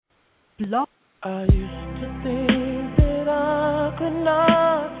Love. I used to think that I could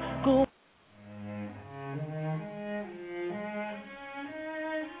not go.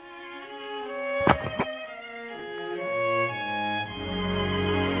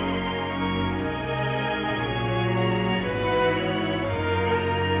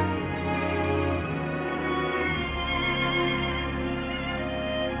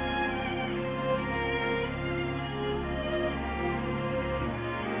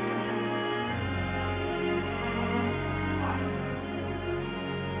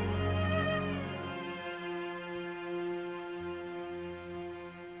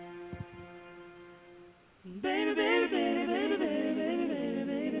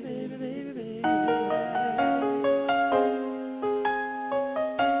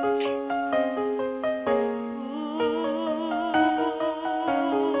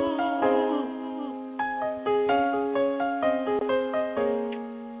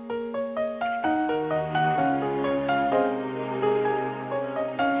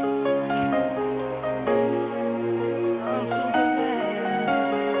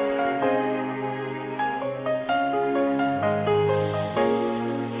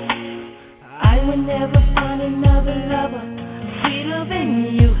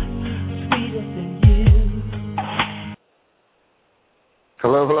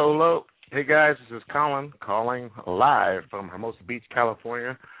 Hello, hello, hello. Hey, guys, this is Colin calling live from Hermosa Beach,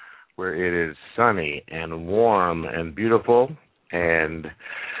 California, where it is sunny and warm and beautiful, and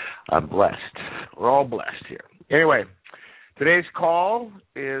I'm blessed. We're all blessed here. Anyway, today's call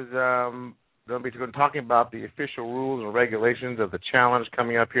is going to be talking about the official rules and regulations of the challenge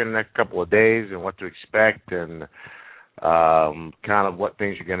coming up here in the next couple of days and what to expect and kind of what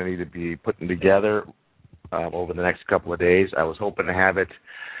things you're going to need to be putting together over the next couple of days. I was hoping to have it,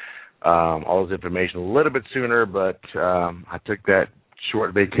 all this information a little bit sooner, but I took that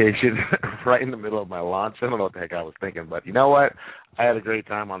short vacation right in the middle of my launch. I don't know what the heck I was thinking, but you know what? I had a great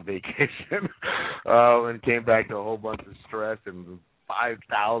time on vacation and came back to a whole bunch of stress and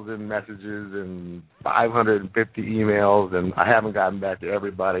 5,000 messages and 550 emails, and I haven't gotten back to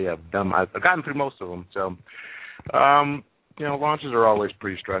everybody. I've gotten through most of them, so launches are always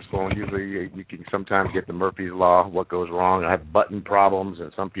pretty stressful, and usually you can sometimes get the Murphy's Law, what goes wrong. I have button problems,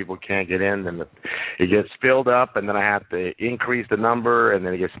 and some people can't get in, and it gets filled up, and then I have to increase the number, and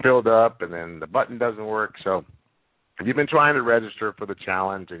then it gets filled up, and then the button doesn't work. So if you've been trying to register for the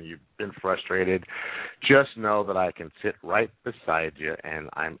challenge and you've been frustrated, just know that I can sit right beside you, and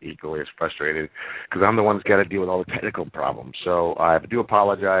I'm equally as frustrated because I'm the one that's got to deal with all the technical problems. So I do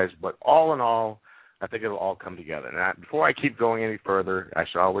apologize, but all in all, I think it'll all come together. Now, before I keep going any further, I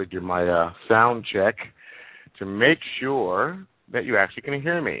should always do my sound check to make sure that you actually can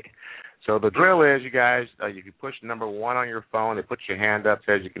hear me. So the drill is, you guys, you can push number 1 on your phone. It puts your hand up,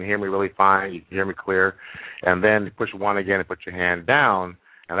 says you can hear me really fine, you can hear me clear, and then push 1 again and put your hand down,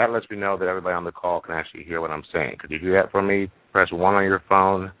 and that lets me know that everybody on the call can actually hear what I'm saying. Could you do that for me? Press 1 on your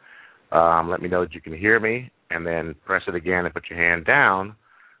phone, let me know that you can hear me, and then press it again and put your hand down,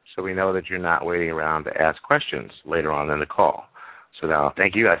 so we know that you're not waiting around to ask questions later on in the call. So now,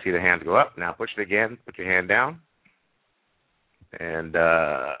 thank you. I see the hands go up. Now push it again. Put your hand down. And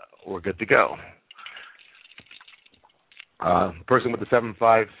we're good to go. Person with the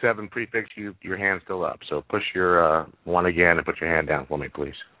 757 prefix, your hand's still up. So push your 1 again and put your hand down for me,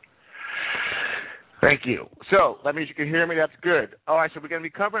 please. Thank you. So that means you can hear me. That's good. All right, so we're going to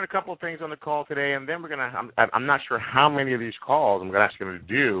be covering a couple of things on the call today, and then we're going to I'm not sure how many of these calls I'm actually going to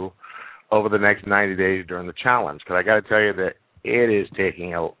do over the next 90 days during the challenge, because I got to tell you that it is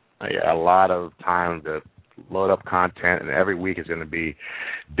taking a lot of time to load up content, and every week is going to be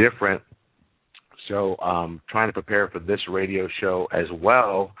different. So trying to prepare for this radio show as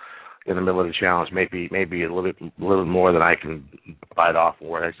well in the middle of the challenge, maybe a little bit more than I can bite off,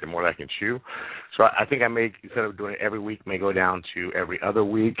 or I say more than I can chew. So I think I may, instead of doing it every week, may go down to every other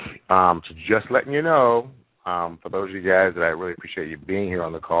week. So just letting you know, for those of you guys, that I really appreciate you being here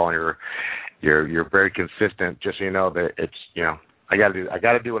on the call, and you're very consistent. Just so you know that it's, I got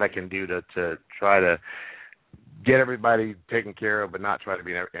to do what I can do to try to get everybody taken care of, but not try to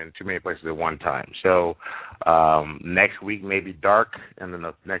be in too many places at one time. So next week may be dark, and then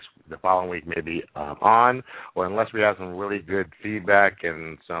the following week may be on, or unless we have some really good feedback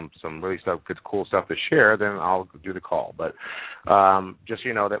and some really cool stuff to share, then I'll do the call. But just so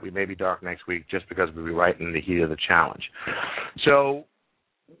you know that we may be dark next week, just because we'll be right in the heat of the challenge. So,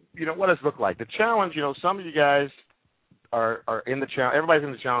 what does it look like? The challenge, some of you guys are in the challenge. Everybody's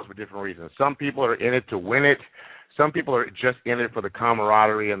in the challenge for different reasons. Some people are in it to win it. Some people are just in it for the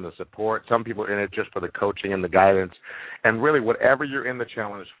camaraderie and the support. Some people are in it just for the coaching and the guidance. And really, whatever you're in the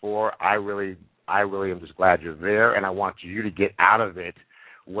challenge for, I really am just glad you're there, and I want you to get out of it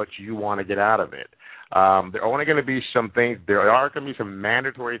what you want to get out of it. There are only going to be some things. There are going to be some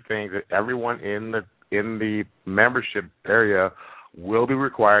mandatory things that everyone in the membership area will be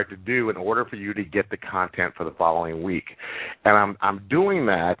required to do in order for you to get the content for the following week. And I'm doing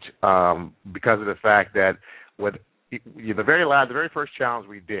that because of the fact that with the very first challenge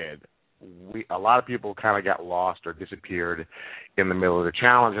we did, a lot of people kind of got lost or disappeared in the middle of the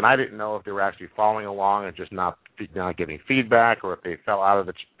challenge, and I didn't know if they were actually following along and just not giving feedback, or if they fell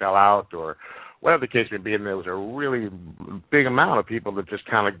out, or whatever the case may be. And there was a really big amount of people that just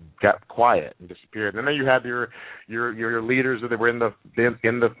kind of got quiet and disappeared. And then you had your leaders that were in the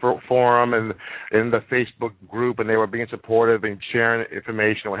forum and in the Facebook group, and they were being supportive and sharing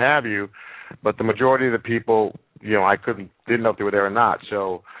information and what have you. But the majority of the people, I didn't know if they were there or not.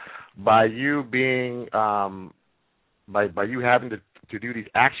 So by you being by you having to do these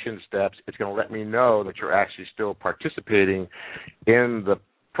action steps, it's going to let me know that you're actually still participating in the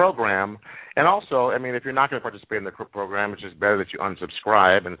program. And also, I mean, if you're not going to participate in the program, it's just better that you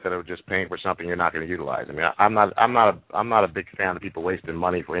unsubscribe instead of just paying for something you're not going to utilize. I mean, I'm not a big fan of people wasting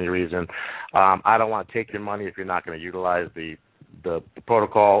money for any reason. I don't want to take your money if you're not going to utilize the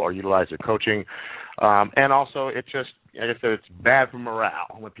protocol or utilize the coaching. And also, it's just, like I said, it's bad for morale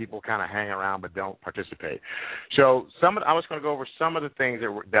when people kind of hang around but don't participate. So I was going to go over some of the things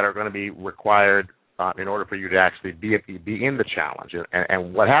that are going to be required in order for you to actually be in the challenge.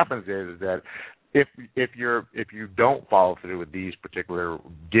 And what happens is that if you don't follow through with these particular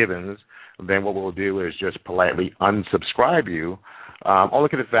givens, then what we'll do is just politely unsubscribe you. Only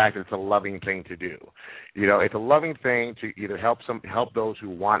for the fact that it's a loving thing to do. It's a loving thing to either help those who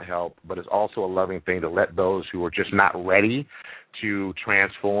want help, but it's also a loving thing to let those who are just not ready to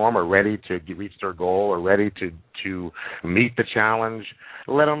transform or ready to reach their goal or ready to meet the challenge,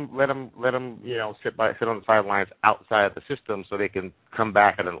 let them sit on the sidelines outside of the system so they can come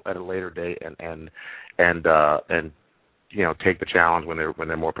back at a later date and take the challenge when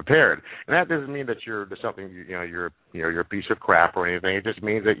they're more prepared. And that doesn't mean that you're a piece of crap or anything. It just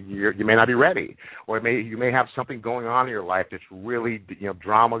means that you may not be ready, or you may have something going on in your life that's really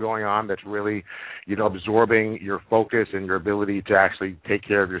drama going on that's really absorbing your focus and your ability to actually take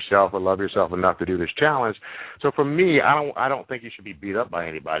care of yourself or love yourself enough to do this challenge. So for me, I don't think you should be beat up by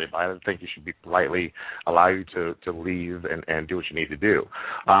anybody. But I don't think you should be politely allow you to leave and do what you need to do.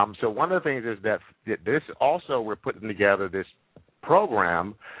 So one of the things is that this also, we're putting together this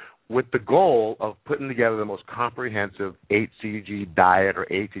program with the goal of putting together the most comprehensive HCG diet or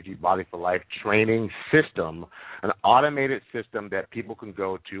HCG Body for Life training system, an automated system that people can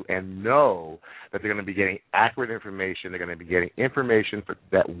go to and know that they're going to be getting accurate information. They're going to be getting information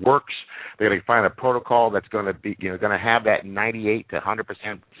that works. They're going to find a protocol that's going to be, going to have that 98 to 100%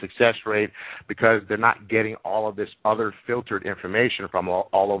 success rate, because they're not getting all of this other filtered information from all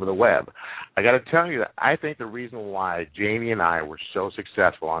over the web. I got to tell you that I think the reason why Jamie and I were so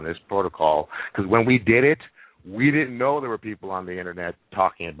successful on this protocol, because when we did it, we didn't know there were people on the internet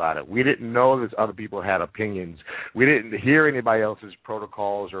talking about it. We didn't know that other people had opinions. We didn't hear anybody else's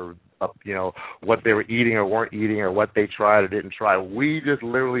protocols or what they were eating or weren't eating or what they tried or didn't try. We just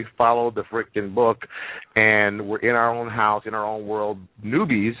literally followed the freaking book, and we're in our own house, in our own world,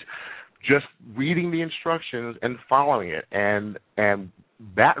 newbies, just reading the instructions and following it, and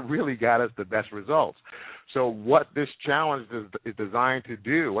that really got us the best results. So what this challenge is designed to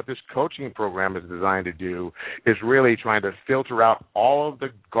do, what this coaching program is designed to do, is really trying to filter out all of the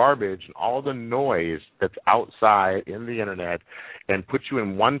garbage and all of the noise that's outside in the internet and put you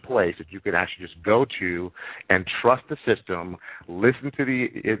in one place that you can actually just go to and trust the system, listen to the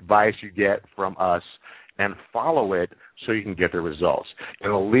advice you get from us, and follow it so you can get the results.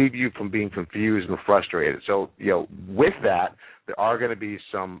 It'll leave you from being confused and frustrated. So, with that, there are going to be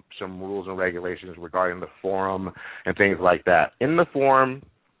some rules and regulations regarding the forum and things like that. In the forum,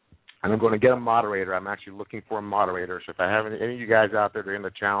 I'm going to get a moderator. I'm actually looking for a moderator. So if I have any of you guys out there that are in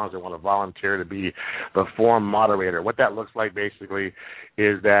the challenge and want to volunteer to be the forum moderator, what that looks like basically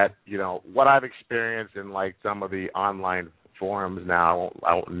is that, what I've experienced in like some of the online forums now,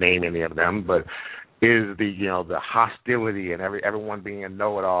 I won't name any of them, but is the hostility and everyone being a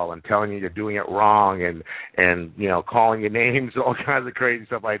know-it-all and telling you you're doing it wrong and calling your names, all kinds of crazy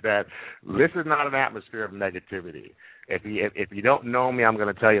stuff like that. This is not an atmosphere of negativity. If you don't know me, I'm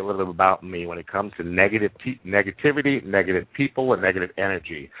going to tell you a little bit about me when it comes to negativity, negative people, and negative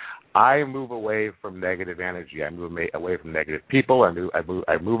energy. I move away from negative energy. I move away from negative people.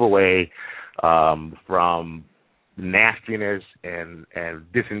 I move away from nastiness and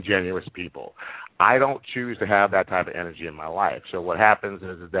disingenuous people. I don't choose to have that type of energy in my life. So what happens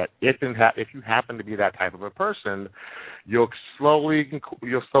is that if you happen to be that type of a person, you'll slowly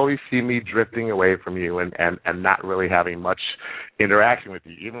see me drifting away from you and not really having much interaction with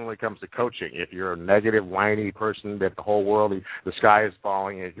you. Even when it comes to coaching, if you're a negative, whiny person that the whole world, the sky is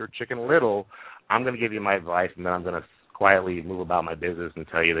falling, if you're Chicken Little, I'm going to give you my advice, and then I'm going to quietly move about my business and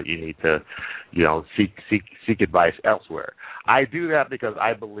tell you that you need to, seek advice elsewhere. I do that because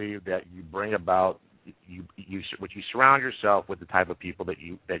I believe that you bring about you surround yourself with the type of people that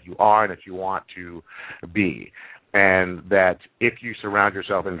you are and that you want to be. And that if you surround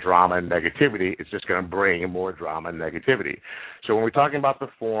yourself in drama and negativity, it's just going to bring more drama and negativity. So when we're talking about the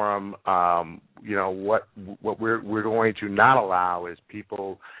forum, what we're going to not allow is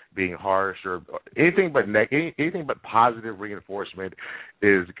people being harsh or anything but positive reinforcement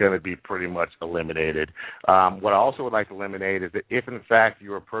is going to be pretty much eliminated. What I also would like to eliminate is that if, in fact,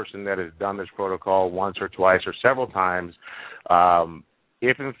 you're a person that has done this protocol once or twice or several times,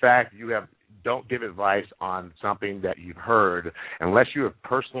 if, in fact, don't give advice on something that you've heard unless you have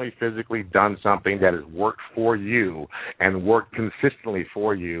personally, physically done something that has worked for you and worked consistently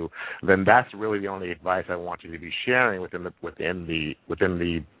for you, then that's really the only advice I want you to be sharing within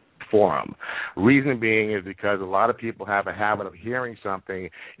the forum. Reason being is because a lot of people have a habit of hearing something,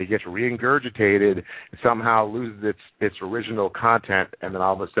 it gets re-ingurgitated, somehow loses its original content, and then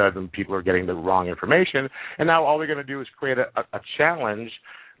all of a sudden people are getting the wrong information, and now all they're going to do is create a challenge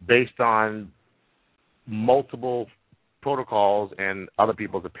based on multiple protocols and other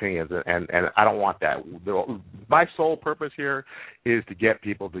people's opinions, and I don't want that. My sole purpose here is to get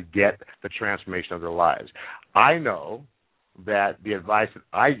people to get the transformation of their lives. I know that the advice that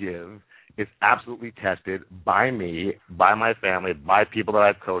I give is absolutely tested by me, by my family, by people that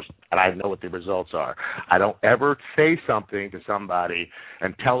I've coached, and I know what the results are. I don't ever say something to somebody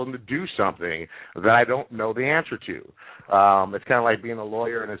and tell them to do something that I don't know the answer to. It's kind of like being a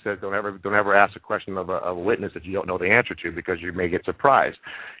lawyer, and it says don't ever ask a question of a witness that you don't know the answer to because you may get surprised.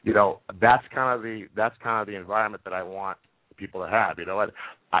 That's kind of the environment that I want people to have. You know what?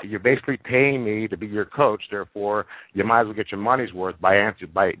 You're basically paying me to be your coach, therefore you might as well get your money's worth by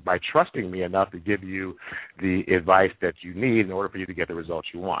trusting me enough to give you the advice that you need in order for you to get the results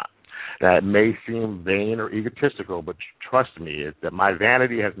you want. That may seem vain or egotistical, but trust me, that my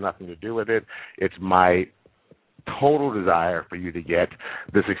vanity has nothing to do with it. It's my total desire for you to get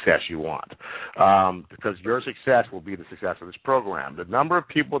the success you want, because your success will be the success of this program. The number of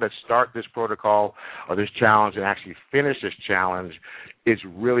people that start this protocol or this challenge and actually finish this challenge is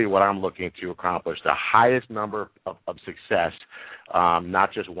really what I'm looking to accomplish, the highest number of success,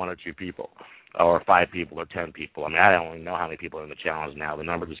 not just one or two people or 5 people or 10 people. I mean, I don't even know how many people are in the challenge now. The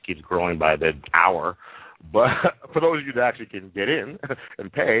number just keeps growing by the hour. But for those of you that actually can get in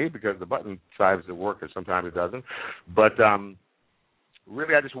and pay, because the button decides to work and sometimes it doesn't. But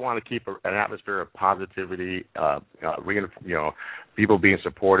really, I just want to keep an atmosphere of positivity, people being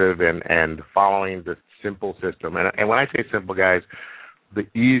supportive and following the simple system. And when I say simple, guys, the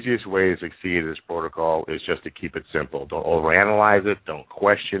easiest way to succeed in this protocol is just to keep it simple. Don't overanalyze it. Don't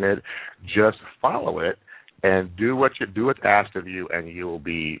question it. Just follow it. And do what's asked of you, and you will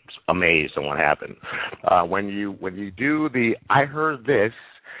be amazed at what happens. When you do the I heard this,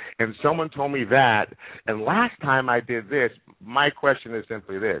 and someone told me that, and last time I did this, my question is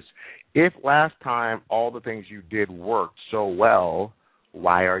simply this: if last time all the things you did worked so well,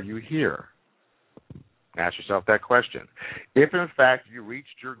 why are you here? Ask yourself that question. If in fact you reached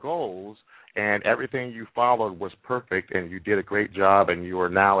your goals and everything you followed was perfect and you did a great job and you are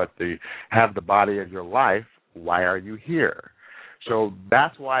now have the body of your life, why are you here? So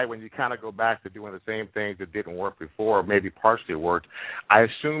that's why when you kind of go back to doing the same things that didn't work before, or maybe partially worked, I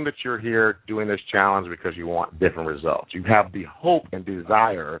assume that you're here doing this challenge because you want different results. You have the hope and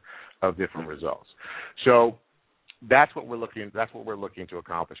desire of different results. So that's what we're looking to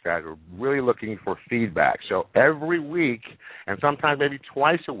accomplish, guys. We're really looking for feedback. So every week, and sometimes maybe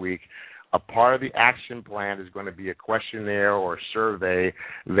twice a week, a part of the action plan is going to be a questionnaire or a survey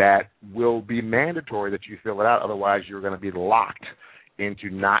that will be mandatory that you fill it out. Otherwise, you're going to be locked into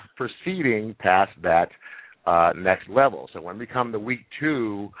not proceeding past that next level. So when we come to week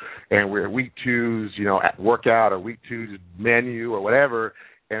 2 and we're week 2's, workout or week 2's menu or whatever,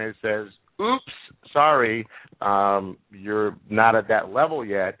 and it says, oops, sorry, you're not at that level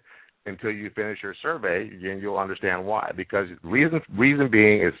yet, until you finish your survey, and you'll understand why. Because reason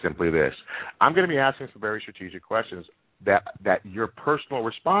being is simply this: I'm going to be asking some very strategic questions that your personal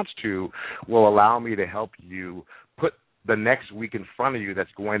response to will allow me to help you put the next week in front of you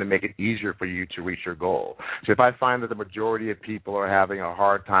that's going to make it easier for you to reach your goal. So if I find that the majority of people are having a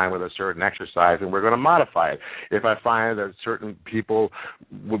hard time with a certain exercise, then we're going to modify it. If I find that certain people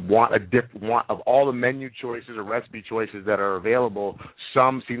would want of all the menu choices or recipe choices that are available,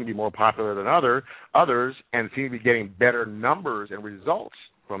 some seem to be more popular than others and seem to be getting better numbers and results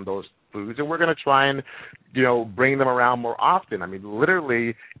from those foods, and we're going to try and, bring them around more often. I mean,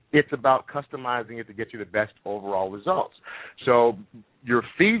 literally, it's about customizing it to get you the best overall results. So your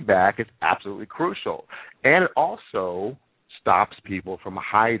feedback is absolutely crucial, and it also stops people from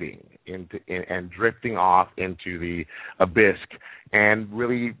hiding and drifting off into the abyss and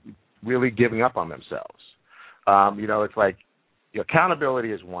really, really giving up on themselves. It's like,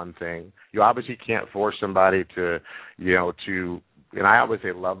 accountability is one thing. You obviously can't force somebody to and I always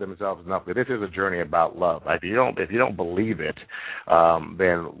say love themselves enough, but this is a journey about love. Like if you don't believe it,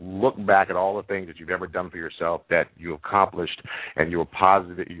 then look back at all the things that you've ever done for yourself that you accomplished, and you were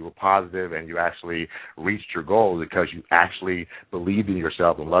positive, and you actually reached your goals because you actually believed in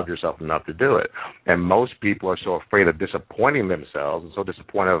yourself and loved yourself enough to do it. And most people are so afraid of disappointing themselves and so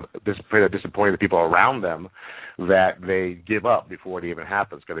afraid of disappointing the people around them that they give up before it even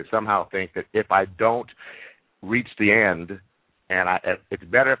happens, because they somehow think that if I don't reach the end, and it's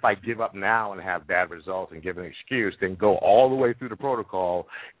better if I give up now and have bad results and give an excuse than go all the way through the protocol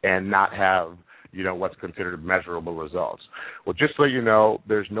and not have, what's considered measurable results. Well, just so you know,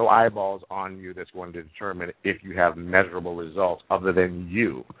 there's no eyeballs on you that's going to determine if you have measurable results other than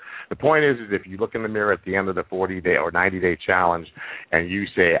you. The point is if you look in the mirror at the end of the 40-day or 90-day challenge and you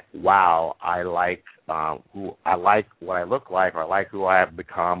say, wow, I like what I look like, or I like who I have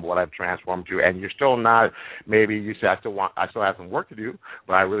become, what I've transformed to, and you're still not, maybe you say I still have some work to do,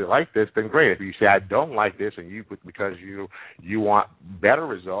 but I really like this, then great. If you say I don't like this and because you want better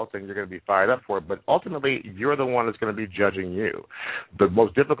results, then you're going to be fired up for it. But ultimately, you're the one that's going to be judging you. The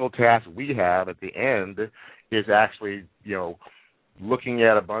most difficult task we have at the end is actually, looking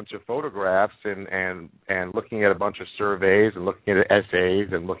at a bunch of photographs and looking at a bunch of surveys and looking at essays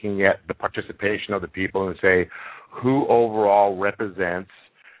and looking at the participation of the people and say who overall represents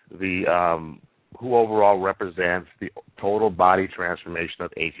the total body transformation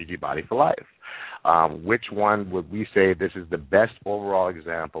of HCG Body for Life. Which one would we say this is the best overall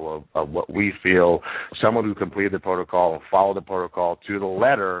example of what we feel someone who completed the protocol and followed the protocol to the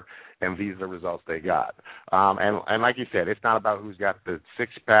letter, and these are the results they got. And like you said, it's not about who's got the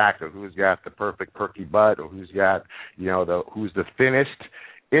six-pack or who's got the perfect perky butt or who's got, who's the thinnest.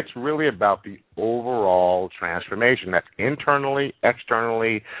 It's really about the overall transformation. That's internally,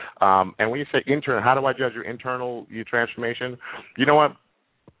 externally. And when you say internal, how do I judge your internal transformation? You know what?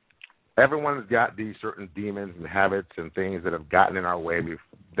 Everyone's got these certain demons and habits and things that have gotten in our way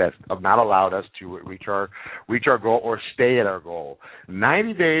that have not allowed us to reach our goal or stay at our goal.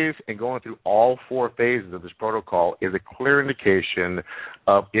 90 days and going through all 4 phases of this protocol is a clear indication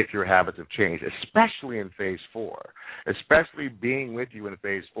of if your habits have changed, especially in phase 4, especially being with you in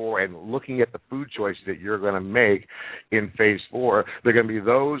phase 4 and looking at the food choices that you're going to make in phase 4. There are going to be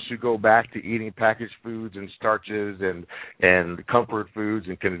those who go back to eating packaged foods and starches and comfort foods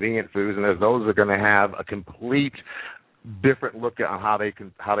and convenient foods, and there's those that are going to have a complete different look at how they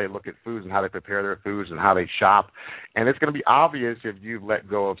look at foods and how they prepare their foods and how they shop. And it's going to be obvious if you've let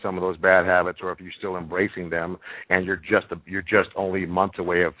go of some of those bad habits or if you're still embracing them and you're just only months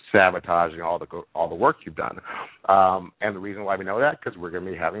away of sabotaging all the work you've done. And the reason why we know that, because we're going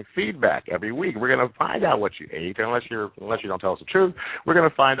to be having feedback every week. We're going to find out what you ate, unless you don't tell us the truth. We're going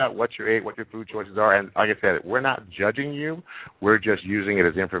to find out what you ate, what your food choices are. And like I said, we're not judging you. We're just using it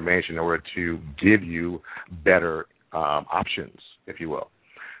as information in order to give you better options, if you will.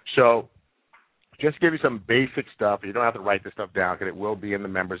 So just give you some basic stuff. You don't have to write this stuff down because it will be in the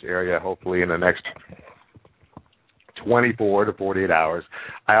members area hopefully in the next 24 to 48 hours.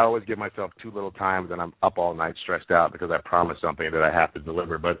 I always give myself too little time, then I'm up all night stressed out because I promised something that I have to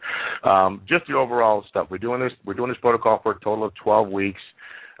deliver. But just the overall stuff. We're doing this protocol for a total of 12 weeks.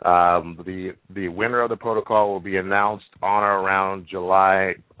 The winner of the protocol will be announced on or around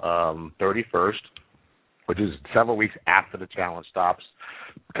July 31st. Which is several weeks after the challenge stops,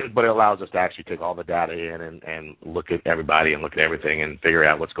 but it allows us to actually take all the data in and look at everybody and look at everything and figure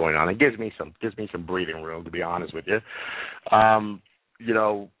out what's going on. It gives me some breathing room, to be honest with you.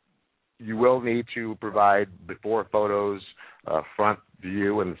 You will need to provide before photos, front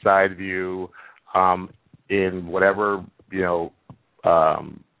view and side view, in whatever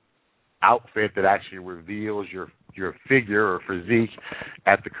outfit that actually reveals your figure or physique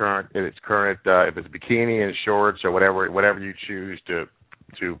at if it's bikini and shorts or whatever you choose to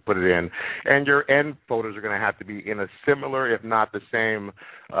to put it in, and your end photos are going to have to be in a similar, if not the same,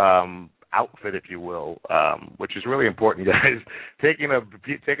 outfit, if you will, which is really important, guys. Taking a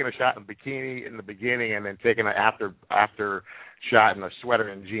shot in bikini in the beginning and then taking an after shot in a sweater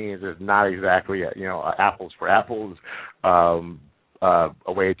and jeans is not exactly apples for apples.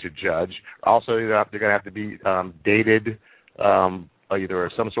 A way to judge. Also, they're going to have to be dated,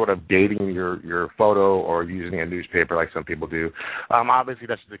 either some sort of dating your photo or using a newspaper like some people do. Obviously,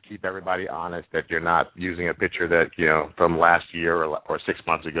 that's to keep everybody honest, that you're not using a picture that from last year or 6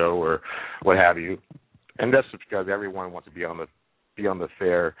 months ago or what have you. And that's because everyone wants to be on the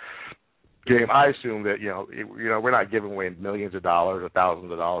fair game. I assume that we're not giving away millions of dollars or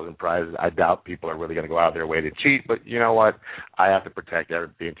thousands of dollars in prizes. I doubt people are really going to go out of their way to cheat. But you know what? I have to protect the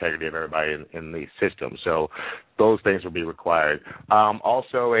integrity of everybody in the system. So those things will be required.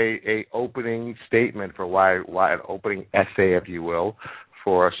 Also, a opening statement for why an opening essay, if you will,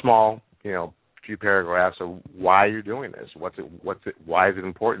 for a small few paragraphs of why you're doing this. Why is it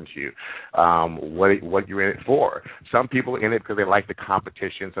important to you? What you're in it for? Some people are in it because they like the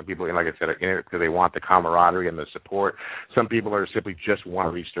competition. Some people, like I said, are in it because they want the camaraderie and the support. Some people are simply just want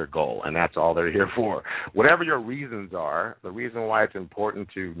to reach their goal, and that's all they're here for. Whatever your reasons are, the reason why it's important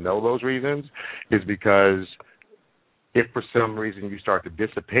to know those reasons is because if for some reason you start to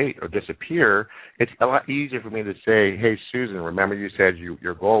dissipate or disappear, it's a lot easier for me to say, hey, Susan, remember you said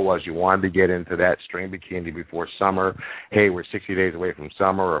your goal was you wanted to get into that string bikini before summer. Hey, we're 60 days away from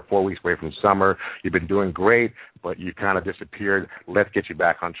summer or 4 weeks away from summer. You've been doing great, but you kind of disappeared. Let's get you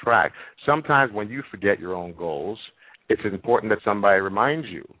back on track. Sometimes when you forget your own goals, it's important that somebody reminds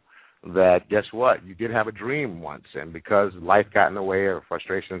you that, guess what, you did have a dream once, and because life got in the way or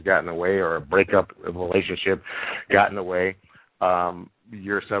frustrations got in the way or a breakup of a relationship got in the way,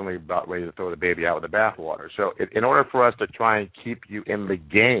 you're suddenly about ready to throw the baby out with the bathwater. So in order for us to try and keep you in the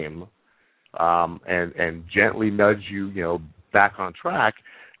game and gently nudge you, back on track,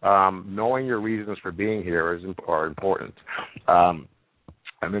 knowing your reasons for being here are important. And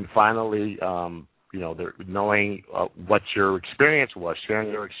then finally, knowing what your experience was, sharing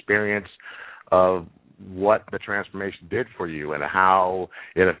your experience of what the transformation did for you and how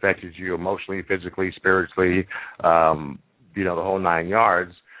it affected you emotionally, physically, spiritually, the whole 9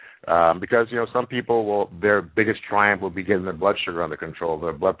 yards. Because, some people their biggest triumph will be getting their blood sugar under control,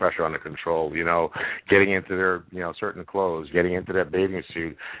 their blood pressure under control, getting into their, certain clothes, getting into their bathing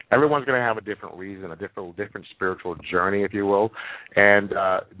suit. Everyone's going to have a different reason, a different spiritual journey, if you will. And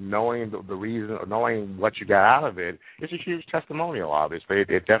knowing the reason, knowing what you got out of it is a huge testimonial, obviously.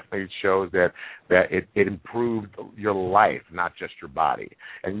 It definitely shows that it improved your life, not just your body.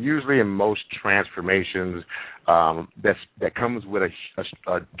 And usually in most transformations, that comes with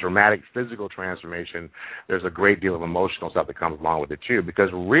a dramatic physical transformation, there's a great deal of emotional stuff that comes along with it too. Because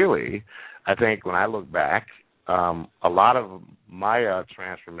really, I think when I look back, a lot of my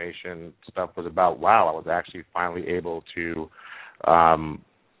transformation stuff was about, wow, I was actually finally able to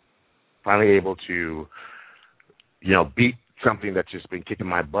beat something that's just been kicking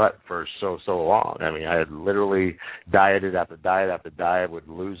my butt for so long. I mean, I had literally dieted after diet after diet, would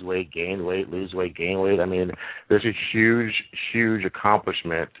lose weight, gain weight, lose weight, gain weight. I mean, there's a huge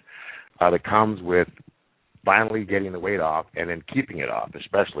accomplishment that comes with finally getting the weight off and then keeping it off,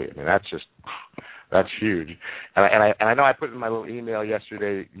 especially. I mean, that's huge. And I know I put in my little email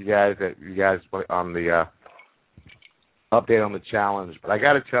yesterday, you guys on the update on the challenge, but I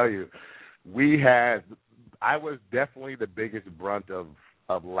got to tell you, I was definitely the biggest brunt of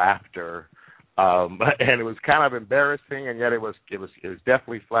laughter, and it was kind of embarrassing, and yet it was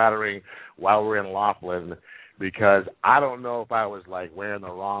definitely flattering while we were in Laughlin, because I don't know if I was like wearing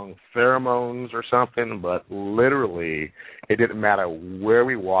the wrong pheromones or something, but literally it didn't matter where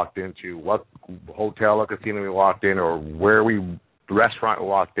we walked into, what hotel or casino we walked in, or restaurant we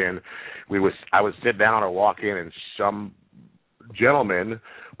walked in. I would sit down or walk in, and some gentleman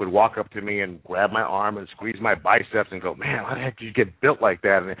would walk up to me and grab my arm and squeeze my biceps and go, man, how the heck did you get built like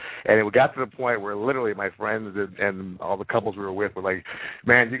that? And it got to the point where literally my friends and all the couples we were with were like,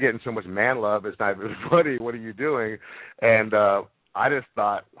 man, you're getting so much man love, it's not even funny. What are you doing? And I just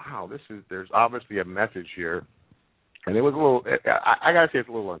thought, wow, there's obviously a message here. And it was a little, I got to say it's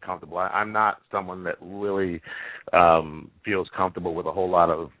a little uncomfortable. I'm not someone that really feels comfortable with a whole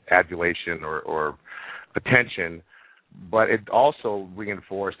lot of adulation or attention. But it also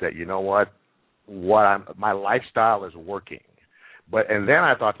reinforced that, you know what, my lifestyle is working. And then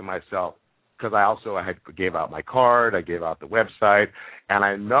I thought to myself, because I gave out my card, I gave out the website, and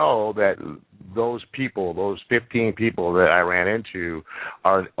I know that those 15 people that I ran into,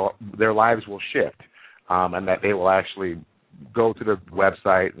 their lives will shift, and that they will actually go to the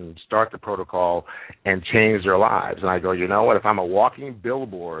website and start the protocol and change their lives. And I go, you know what? If I'm a walking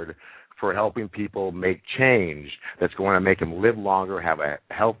billboard for helping people make change that's going to make them live longer, have a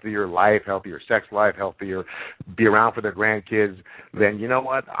healthier life, healthier sex life, healthier, be around for their grandkids, then you know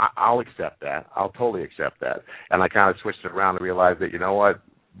what? I'll accept that. I'll totally accept that. And I kind of switched it around and realized that, you know what?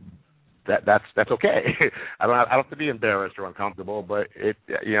 That's okay. I don't have to be embarrassed or uncomfortable, but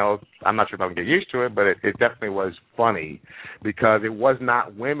I'm not sure if I can get used to it, but it definitely was funny because it was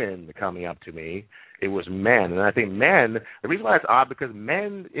not women coming up to me. It was men. And I think men, the reason why it's odd, because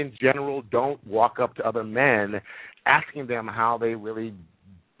men in general don't walk up to other men asking them how they really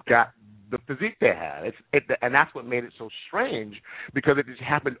got the physique they had. And that's what made it so strange, because it just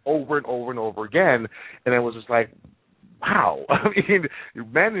happened over and over and over again. And it was just like, wow. I mean,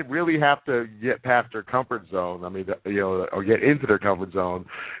 men really have to get past their comfort zone. I mean, or get into their comfort zone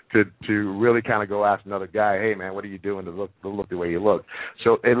to really kind of go ask another guy, hey, man, what are you doing to look the way you look?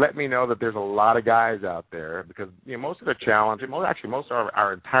 So it let me know that there's a lot of guys out there, because most of the challenge, most of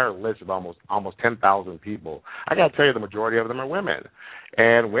our entire list of almost 10,000 people, I got to tell you, the majority of them are women.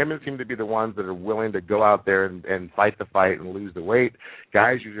 And women seem to be the ones that are willing to go out there and fight the fight and lose the weight.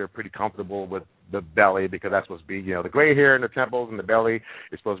 Guys usually are pretty comfortable with the belly, because that's supposed to be, the gray hair in the temples and the belly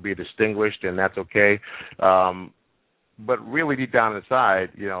is supposed to be distinguished, and that's okay. But really deep down inside,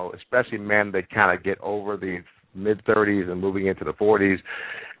 especially men that kind of get over the mid-30s and moving into the 40s,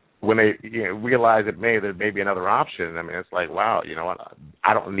 when they realize that there may be another option, I mean, it's like, wow, you know what?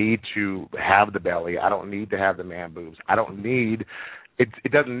 I don't need to have the belly. I don't need to have the man boobs.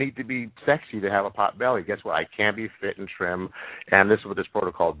 It doesn't need to be sexy to have a pot belly. Guess what? I can be fit and trim, and this is what this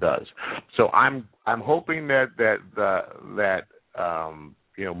protocol does. So I'm hoping that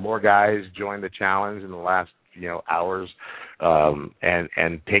more guys join the challenge in the last hours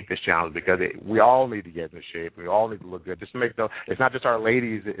and take this challenge, because we all need to get into shape. We all need to look good. Just to make it's not just our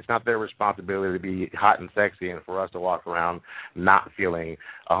ladies. It's not their responsibility to be hot and sexy, and for us to walk around not feeling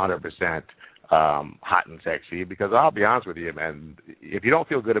 100%. Hot and sexy, because I'll be honest with you, man, if you don't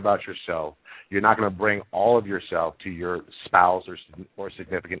feel good about yourself, you're not going to bring all of yourself to your spouse or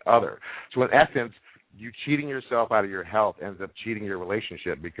significant other. So in essence, you cheating yourself out of your health ends up cheating your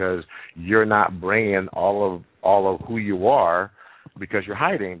relationship, because you're not bringing all of who you are, because you're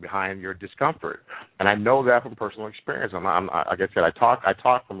hiding behind your discomfort. And I know that from personal experience. Like I said, I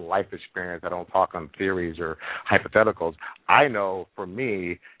talk from life experience. I don't talk on theories or hypotheticals. I know for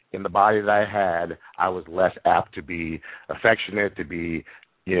me, in the body that I had, I was less apt to be affectionate, to be,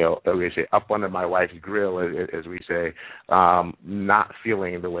 we say, up under my wife's grill, as we say, not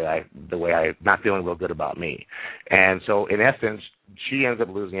feeling not feeling real good about me. And so, in essence, she ends up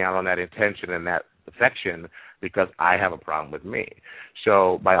losing out on that intention and that affection, because I have a problem with me.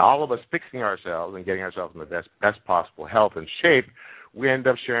 So by all of us fixing ourselves and getting ourselves in the best possible health and shape, we end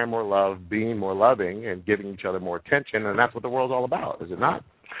up sharing more love, being more loving, and giving each other more attention, and that's what the world's all about, is it not?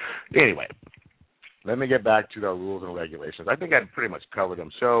 Anyway, let me get back to the rules and regulations. I think I pretty much covered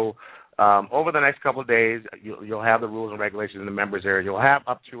them. So over the next couple of days, you'll have the rules and regulations in the members area. You'll have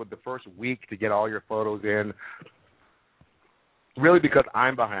up to the first week to get all your photos in, really, because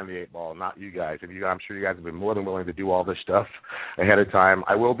I'm behind the eight ball, not you guys. I'm sure you guys have been more than willing to do all this stuff ahead of time.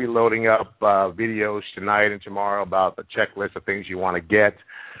 I will be loading up videos tonight and tomorrow about the checklist of things you want to get.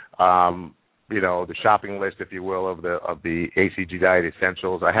 The shopping list, if you will, of the HCG Diet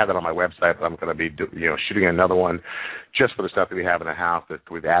Essentials. I have that on my website, but I'm going to be shooting another one just for the stuff that we have in the house. That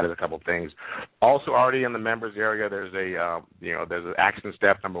we've added a couple of things. Also, already in the members area, there's there's an action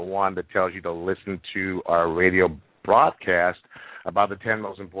step number 1 that tells you to listen to our radio broadcast about the 10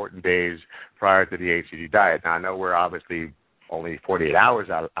 most important days prior to the HCG diet. Now, I know we're obviously only 48 hours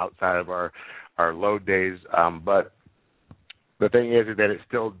outside of our load days, but the thing is that it's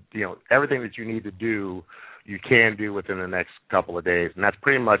still, everything that you need to do, you can do within the next couple of days. And that's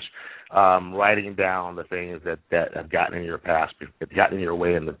pretty much writing down the things that have gotten in your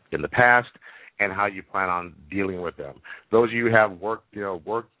way in the past, and how you plan on dealing with them. Those of you who have work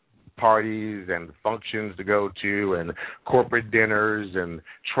parties and functions to go to, and corporate dinners and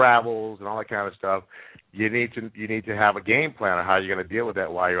travels and all that kind of stuff, you need to have a game plan on how you're going to deal with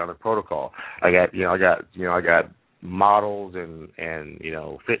that while you're on the protocol. I got models and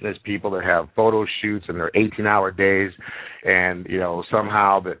fitness people that have photo shoots, and they're 18-hour days, and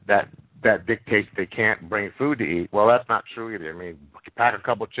somehow that dictates they can't bring food to eat. Well, that's not true either. I mean, pack a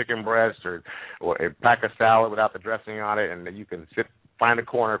couple chicken breasts or pack a salad without the dressing on it, and then you can find a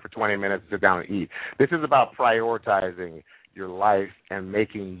corner for 20 minutes, sit down and eat. This is about prioritizing your life and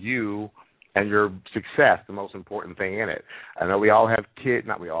making you and your success, the most important thing in it. I know we all have kids,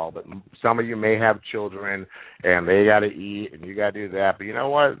 not we all, but some of you may have children, and they got to eat, and you got to do that. But you know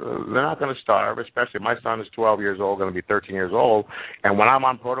what? They're not going to starve, especially my son is 12 years old, going to be 13 years old. And when I'm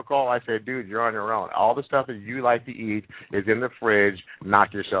on protocol, I say, dude, you're on your own. All the stuff that you like to eat is in the fridge.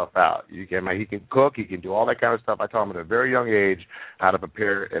 Knock yourself out. He can cook. He can do all that kind of stuff. I taught him at a very young age how to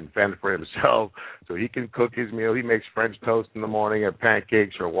prepare and fend for himself. So he can cook his meal. He makes French toast in the morning, or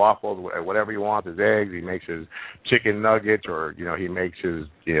pancakes, or waffles, whatever he wants. His eggs. He makes his chicken nuggets, or he makes his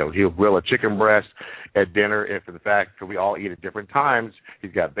he'll grill a chicken breast at dinner. If in fact, because we all eat at different times.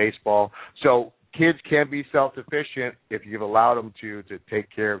 He's got baseball. So kids can be self-sufficient if you've allowed them to take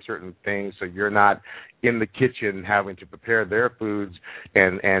care of certain things, so you're not in the kitchen having to prepare their foods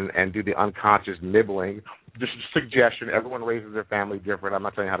and do the unconscious nibbling. Just a suggestion. Everyone raises their family different. I'm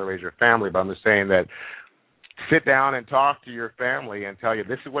not telling you how to raise your family, but I'm just saying that sit down and talk to your family and tell you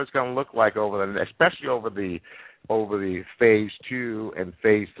this is what it's going to look like especially over the phase 2 and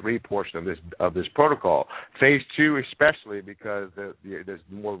phase 3 portion of this protocol. Phase 2 especially because there's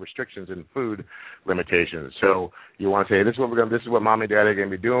more restrictions in food limitations. So you want to say this is what mom and dad are going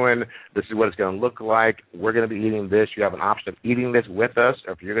to be doing. This is what it's going to look like. We're going to be eating this. You have an option of eating this with us.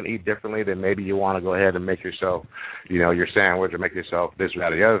 Or if you're going to eat differently, then maybe you want to go ahead and make yourself, your sandwich, or make yourself this or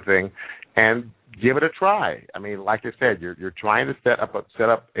that or the other thing, and give it a try. I mean, like I said, you're trying to set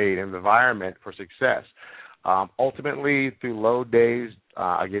up an environment for success. Ultimately, through load days,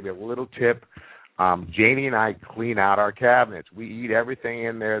 I gave you a little tip. Janie and I clean out our cabinets. We eat everything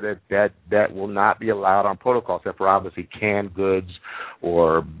in there that will not be allowed on protocol, except for obviously canned goods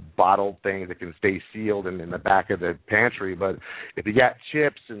or bottled things that can stay sealed in the back of the pantry. But if you got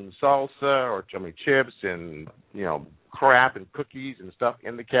chips and salsa, chips and crap and cookies and stuff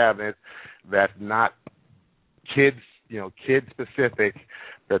in the cabinet that's not kid specific,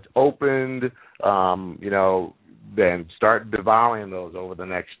 that's opened, then start devouring those over the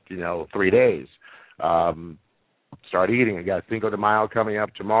next 3 days. Start eating. You got Cinco de Mayo coming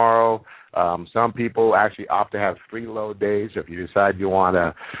up tomorrow. Some people actually opt to have 3 load days. So if you decide you want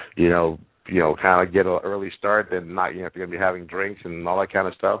to kind of get an early start, then not, if you're going to be having drinks and all that kind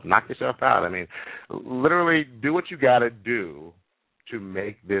of stuff, knock yourself out. I mean, literally do what you got to do to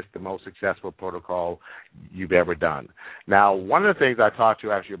make this the most successful protocol you've ever done. Now, one of the things I talked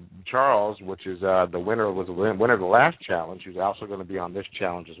to actually Charles, which is the winner of the last challenge, who's also going to be on this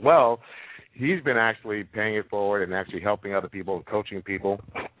challenge as well. He's been actually paying it forward and actually helping other people and coaching people,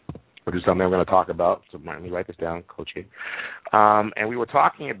 which is something I'm going to talk about. So let me write this down, coaching. And we were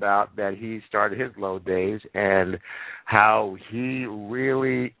talking about that he started his load days and how he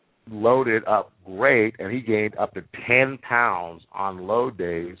really loaded up great, and he gained up to 10 pounds on load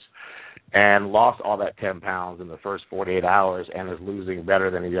days and lost all that 10 pounds in the first 48 hours and is losing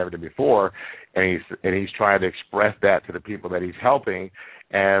better than he ever did before. And he's trying to express that to the people that he's helping.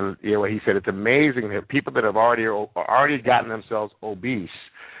 And he said it's amazing that people that have already gotten themselves obese,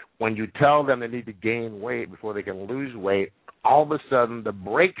 when you tell them they need to gain weight before they can lose weight, all of a sudden the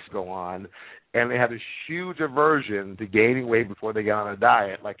brakes go on, and they have this huge aversion to gaining weight before they get on a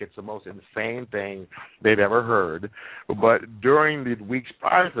diet, like it's the most insane thing they've ever heard. But during the weeks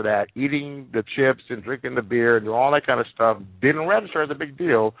prior to that, eating the chips and drinking the beer and all that kind of stuff didn't register as a big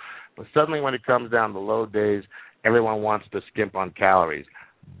deal. But suddenly when it comes down to load days, everyone wants to skimp on calories.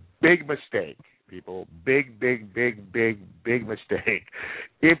 Big mistake, people. Big mistake.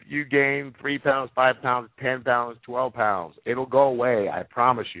 If you gain 3 pounds, 5 pounds, 10 pounds, 12 pounds, it'll go away, I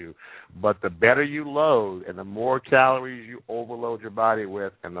promise you. But the better you load and the more calories you overload your body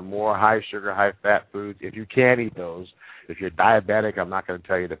with and the more high sugar, high fat foods, if you can eat those. If you're diabetic, I'm not going to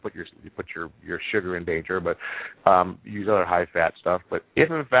tell you to put your sugar in danger, but use other high fat stuff. But if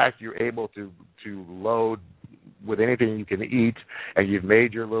in fact you're able to load with anything you can eat and you've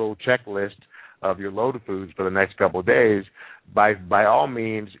made your little checklist of your load of foods for the next couple of days, by all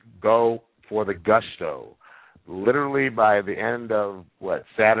means, go for the gusto. Literally by the end of,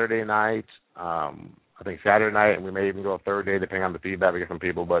 Saturday night, I think Saturday night, and we may even go a third day depending on the feedback we get from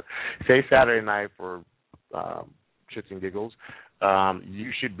people, but say Saturday night for shits and giggles,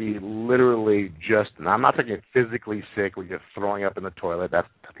 you should be literally and I'm not talking physically sick where you're throwing up in the toilet. That's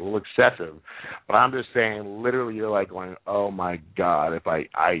a little excessive. But I'm just saying literally you're like going, oh, my God, if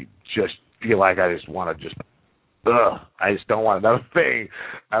I just feel like I just want to I just don't want another thing.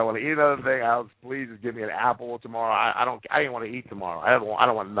 I don't want to eat another thing. Please just give me an apple tomorrow. I didn't want to eat tomorrow. I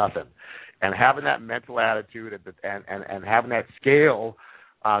don't want nothing. And having that mental attitude and having that scale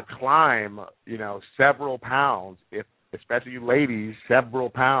climb, several pounds, especially you ladies, several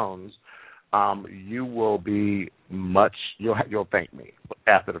pounds, you will be you'll thank me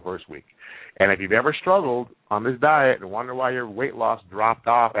after the first week. And if you've ever struggled on this diet and wonder why your weight loss dropped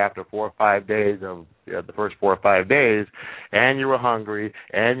off after 4 or 5 days of the first 4 or 5 days, and you were hungry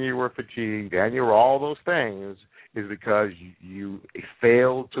and you were fatigued and you were all those things, is because you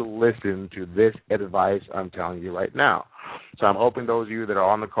failed to listen to this advice I'm telling you right now. So I'm hoping those of you that are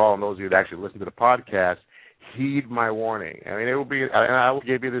on the call and those of you that actually listen to the podcast heed my warning. I mean, it will be, and I will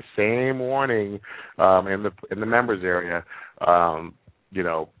give you the same warning in the members area.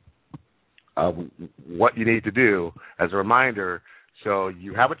 What you need to do as a reminder. So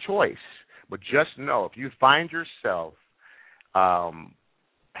you have a choice, but just know if you find yourself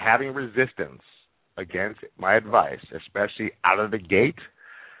having resistance against my advice, especially out of the gate,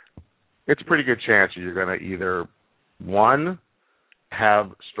 it's a pretty good chance that you're going to either, 1,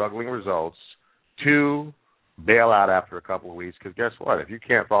 have struggling results, 2, bail out after a couple of weeks, because guess what? If you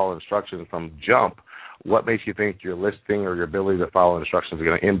can't follow instructions from jump, what makes you think your listing or your ability to follow instructions are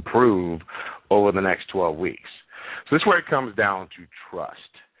going to improve over the next 12 weeks? So this is where it comes down to trust,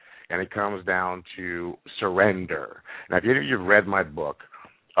 and it comes down to surrender. Now, if you've read my book,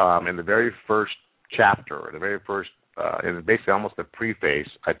 in the very first chapter, the very first, and basically almost the preface,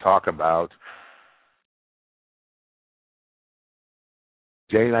 I talk about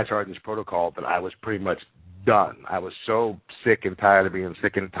J.I. Sargent's protocol that I was pretty much done. I was so sick and tired of being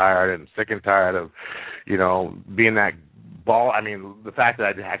sick and tired of, being that ball. I mean, the fact that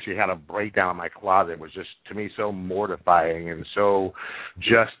I actually had a breakdown in my closet was just, to me, so mortifying and so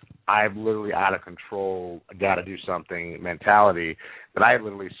just, I'm literally out of control, got to do something mentality, that I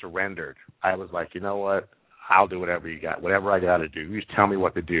literally surrendered. I was like, you know what? I'll do whatever you got, whatever I got to do. You just tell me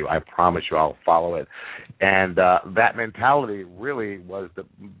what to do. I promise you I'll follow it. And that mentality really was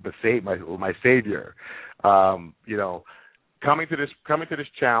my savior. Coming to this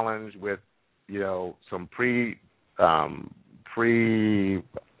challenge with some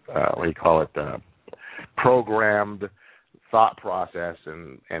programmed thought process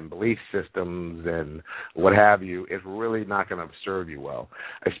and belief systems and what have you is really not going to serve you well,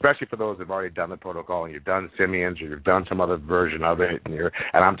 especially for those that have already done the protocol and you've done Simeon's or you've done some other version of it, and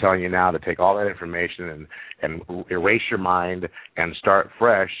I'm telling you now to take all that information and erase your mind and start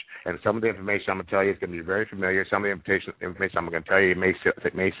fresh. And some of the information I'm going to tell you is going to be very familiar. Some of the information I'm going to tell you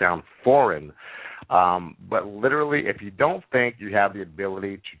may sound foreign. But literally, if you don't think you have the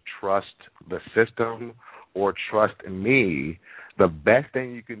ability to trust the system or trust me, the best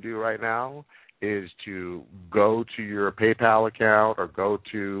thing you can do right now is to go to your PayPal account or go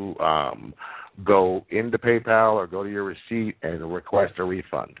into PayPal or go to your receipt and request a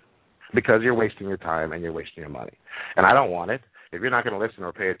refund, because you're wasting your time and you're wasting your money. And I don't want it. If you're not going to listen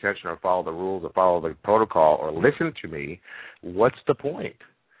or pay attention or follow the rules or follow the protocol or listen to me, what's the point?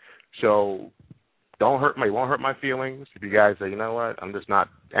 So it won't hurt my feelings if you guys say, you know what, I'm just not.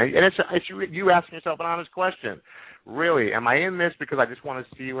 And it's you asking yourself an honest question. Really, am I in this because I just want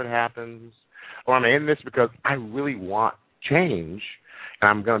to see what happens? Or am I in this because I really want change and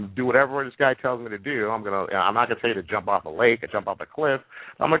I'm going to do whatever this guy tells me to do? I'm not going to tell you to jump off a lake or jump off a cliff.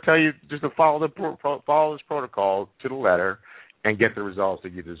 I'm going to tell you just to follow this protocol to the letter and get the results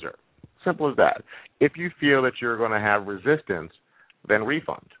that you deserve. Simple as that. If you feel that you're going to have resistance, then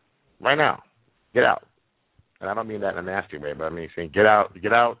refund right now. Get out. And I don't mean that in a nasty way, but I mean saying get out of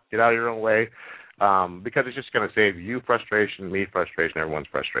your own way, because it's just going to save you frustration, me frustration, everyone's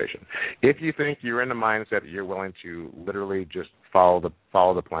frustration. If you think you're in the mindset that you're willing to literally just follow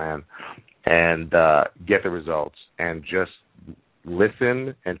the plan and get the results and just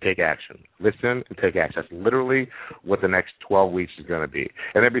listen and take action. Listen and take action. That's literally what the next 12 weeks is going to be.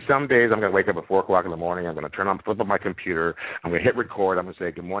 And there'll be some days I'm going to wake up at 4 o'clock in the morning. I'm going to flip up my computer. I'm going to hit record. I'm going to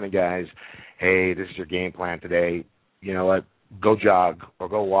say, good morning, guys. Hey, this is your game plan today. You know what? Go jog or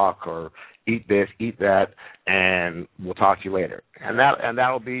go walk or eat this, eat that, and we'll talk to you later. And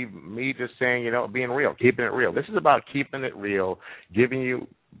that'll be me just saying, being real, keeping it real. This is about keeping it real, giving you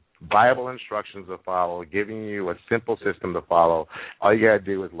viable instructions to follow, giving you a simple system to follow. All you got to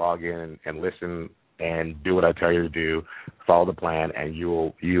do is log in and listen and do what I tell you to do, follow the plan, and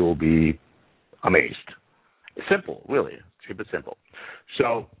you'll be amazed. It's simple, really. Keep it simple.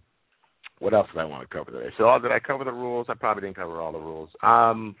 So what else did I want to cover today? So did I cover the rules? I probably didn't cover all the rules.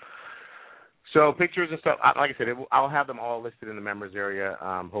 So pictures and stuff, like I said, I'll have them all listed in the members area,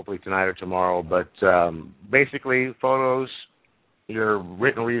 hopefully tonight or tomorrow. But basically, photos, your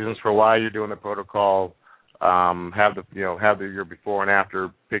written reasons for why you're doing the protocol, have your before and after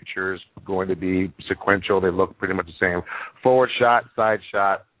pictures going to be sequential. They look pretty much the same. Forward shot, side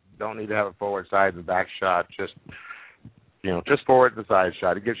shot. Don't need to have a forward, side, and back shot. Just just forward the side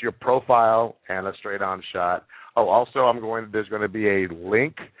shot. It gives you a profile and a straight-on shot. Oh, also, there's going to be a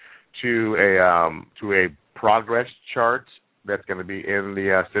link to a progress chart that's going to be in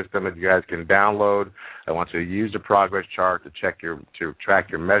the system that you guys can download. I want you to use the progress chart to track your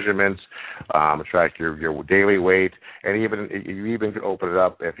measurements, track your daily weight, and you even can open it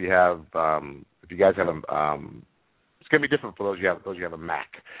up if you guys have it's going to be different for those you have a Mac.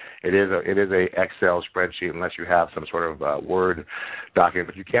 It is a Excel spreadsheet unless you have some sort of Word document,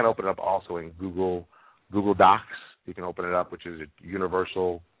 but you can open it up also in Google Docs. You can open it up, which is a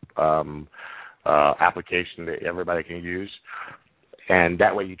universal application that everybody can use, and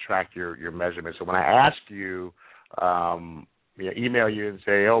that way you track your measurements. So when I ask you, email you and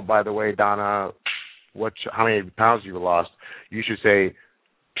say, oh, by the way, Donna, how many pounds you lost, you should say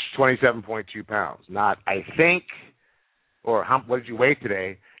 27.2 pounds, not I think, or what did you weigh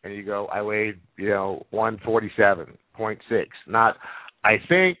today? And you go, I weighed 147.6, not I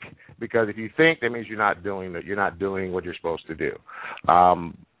think, because if you think, that means you're not doing what you're supposed to do.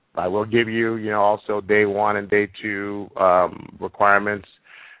 I will give you, also day 1 and day 2 requirements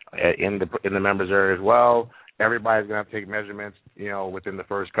in the members area as well. Everybody's going to have to take measurements, within the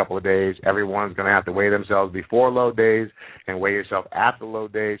first couple of days. Everyone's going to have to weigh themselves before load days and weigh yourself after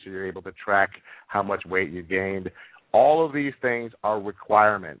load days, so you're able to track how much weight you gained. All of these things are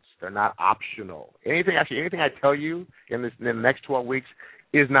requirements. They're not optional. Anything I tell you in the next 12 weeks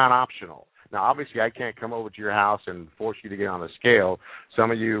is not optional. Now, obviously, I can't come over to your house and force you to get on a scale.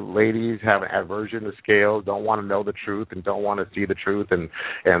 Some of you ladies have an aversion to scales, don't want to know the truth and don't want to see the truth and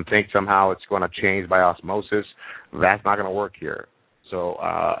think somehow it's going to change by osmosis. That's not going to work here. So,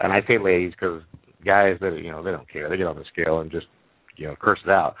 and I say ladies because guys, they don't care. They get on the scale and just curse it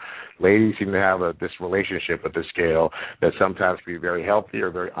out. Ladies seem to have this relationship with the scale that sometimes can be very healthy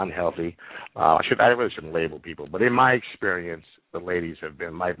or very unhealthy. I really shouldn't label people, but in my experience, the ladies have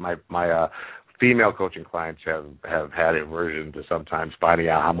been my female coaching clients have had aversion to sometimes finding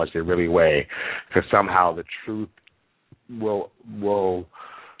out how much they really weigh, because somehow the truth will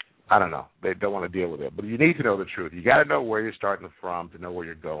I don't know. They don't want to deal with it. But you need to know the truth. You got to know where you're starting from to know where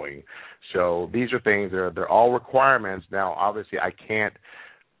you're going. So these are things, they're all requirements. Now, obviously, I can't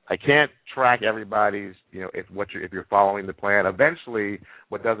track everybody's, if you're following the plan. Eventually,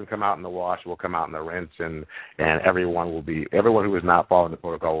 what doesn't come out in the wash will come out in the rinse, and everyone who is not following the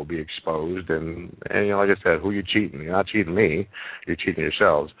protocol will be exposed. And like I said, who you cheating? You're not cheating me. You're cheating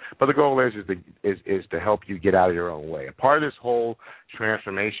yourselves. But the goal is to help you get out of your own way. A part of this whole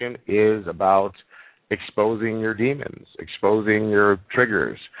transformation is about exposing your demons, exposing your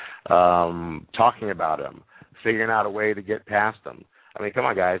triggers, talking about them, figuring out a way to get past them. I mean, come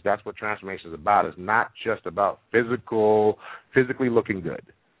on, guys. That's what transformation is about. It's not just about physically looking good.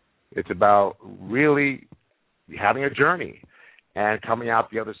 It's about really having a journey and coming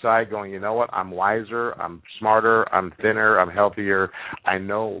out the other side going, you know what, I'm wiser, I'm smarter, I'm thinner, I'm healthier. I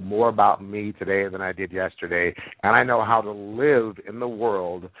know more about me today than I did yesterday, and I know how to live in the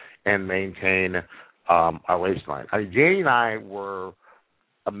world and maintain our waistline. I mean, Janie and I were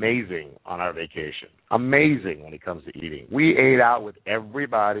amazing on our vacation. Amazing when it comes to eating. We ate out with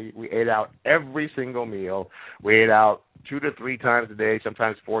everybody. We ate out every single meal. We ate out 2 to 3 times a day,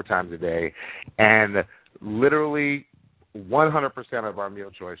 sometimes 4 times a day. And literally 100% of our meal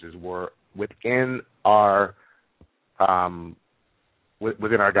choices were within our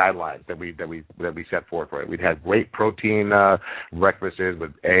guidelines that we set forth for it. We'd had great protein breakfasts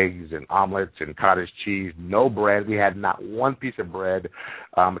with eggs and omelets and cottage cheese, no bread. We had not one piece of bread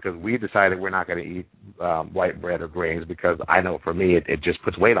because we decided we're not going to eat white bread or grains because I know for me it just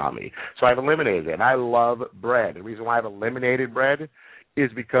puts weight on me. So I've eliminated it, and I love bread. The reason why I've eliminated bread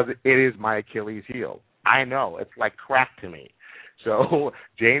is because it is my Achilles heel. I know. It's like crack to me. So,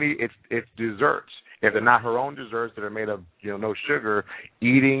 Janie, it's desserts. If they're not her own desserts that are made of, no sugar,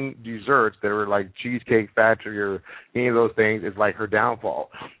 eating desserts that are like Cheesecake Factory or any of those things is like her downfall.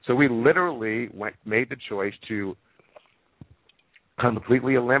 So we literally made the choice to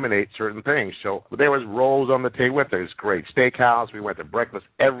completely eliminate certain things. So there was rolls on the table with us, great steakhouse. We went to breakfast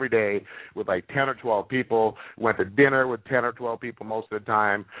every day with like 10 or 12 people. We went to dinner with 10 or 12 people most of the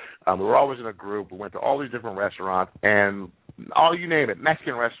time. We were always in a group. We went to all these different restaurants and all you name it,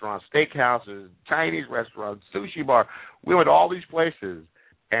 Mexican restaurants, steakhouses, Chinese restaurants, sushi bar. We went to all these places,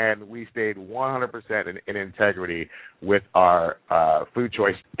 and we stayed 100% in integrity with our food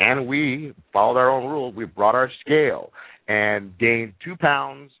choice, and we followed our own rules. We brought our scale and gained 2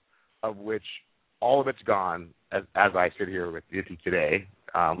 pounds, of which all of it's gone as I sit here with you today.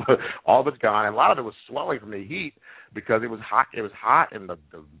 All of it's gone, and a lot of it was swelling from the heat because it was hot. It was hot, and the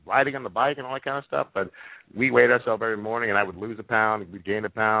riding on the bike and all that kind of stuff. But we weighed ourselves every morning, and I would lose a pound, we'd gain a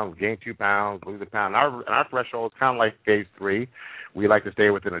pound, gain 2 pounds, lose a pound. And our threshold is kind of like phase 3. We like to stay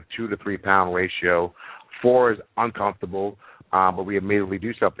within a 2 to 3 pound ratio. 4 is uncomfortable, but we immediately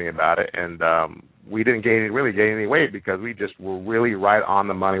do something about it. And we didn't really gain any weight because we just were really right on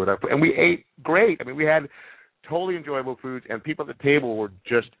the money with our food. And we ate great. I mean, we had totally enjoyable foods, and people at the table were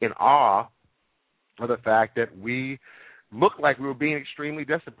just in awe of the fact that we looked like we were being extremely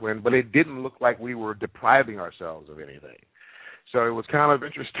disciplined, but it didn't look like we were depriving ourselves of anything. So it was kind of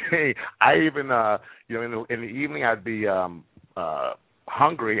interesting. I even, in the evening I'd be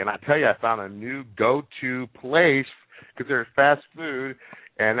hungry, and I tell you, I found a new go-to place because there's fast food,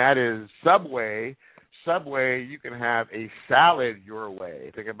 and that is Subway. Subway, you can have a salad your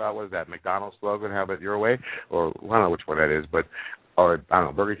way. Think about, what is that, McDonald's slogan, have it your way? Or I don't know which one that is, or I don't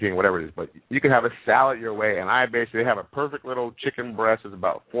know, Burger King, whatever it is. But you can have a salad your way, and I basically have a perfect little chicken breast. It's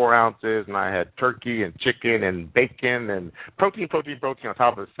about 4 ounces, and I had turkey and chicken and bacon and protein on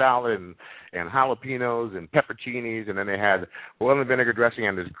top of the salad and jalapenos and pepperoncinis, and then they had oil and vinegar dressing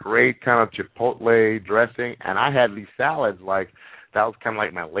and this great kind of chipotle dressing. And I had these salads like, that was kind of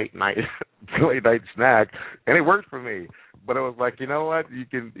like my late night snack, and it worked for me. But it was like, you know what? You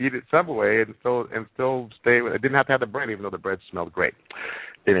can eat at Subway and still stay. It didn't have to have the bread, even though the bread smelled great.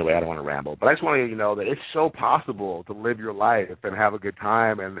 Anyway, I don't want to ramble, but I just wanted you to know that it's so possible to live your life and have a good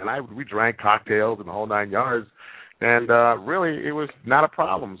time. And we drank cocktails and the whole 9 yards, and really, it was not a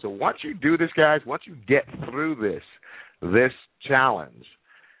problem. So once you do this, guys, once you get through this challenge,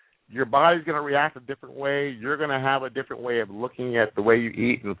 your body's going to react a different way. You're going to have a different way of looking at the way you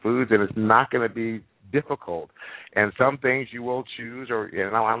eat and foods, and it's not going to be difficult. And some things you will choose,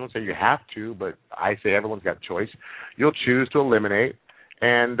 and I don't say you have to, but I say everyone's got choice. You'll choose to eliminate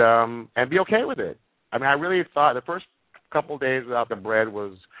and be okay with it. I mean, I really thought the first couple of days without the bread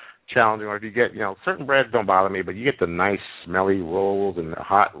was challenging. Or if you get, certain breads don't bother me, but you get the nice smelly rolls and the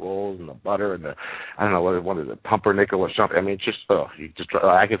hot rolls and the butter and I don't know what is it, pumpernickel or something. I mean, it's just,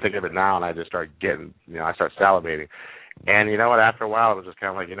 I can think of it now, and I just start getting, I start salivating. And you know what? After a while, it was just kind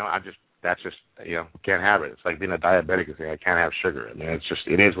of like, can't have it. It's like being a diabetic and saying I can't have sugar. I mean,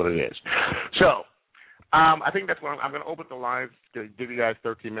 it is what it is. So I think that's what I'm going to open the lines to give you guys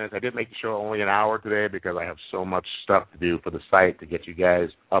 13 minutes. I did make the show only an hour today because I have so much stuff to do for the site to get you guys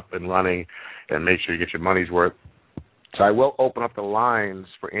up and running and make sure you get your money's worth. So I will open up the lines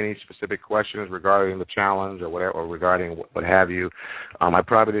for any specific questions regarding the challenge or whatever, or regarding what have you. I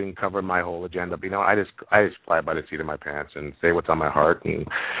probably didn't cover my whole agenda, but I just fly by the seat of my pants and say what's on my heart, and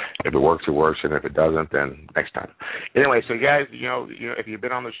if it works, it works, and if it doesn't, then next time. Anyway, so guys, if you've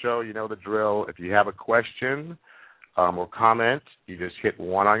been on the show, you know the drill. If you have a question or comment, you just hit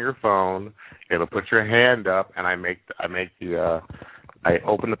 1 on your phone. It'll put your hand up, and I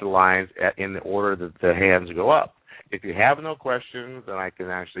open up the lines in the order that the hands go up. If you have no questions, then I can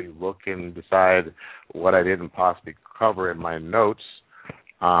actually look and decide what I didn't possibly cover in my notes,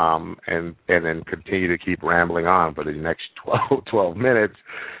 and then continue to keep rambling on for the next 12 minutes.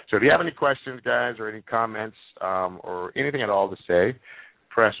 So if you have any questions, guys, or any comments or anything at all to say,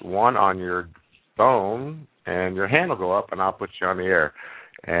 press 1 on your phone, and your hand will go up, and I'll put you on the air.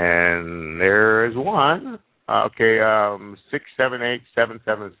 And there's 1. Okay,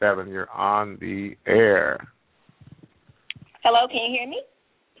 678-777, you're on the air. Hello, can you hear me?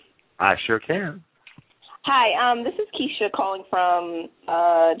 I sure can. Hi, this is Keisha calling from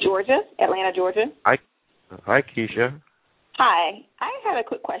Georgia, Atlanta, Georgia. Hi, Keisha. Hi, I had a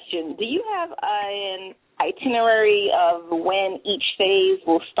quick question. Do you have an itinerary of when each phase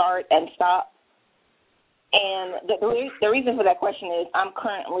will start and stop? And the reason for that question is I'm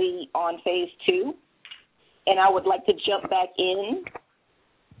currently on phase 2, and I would like to jump back in.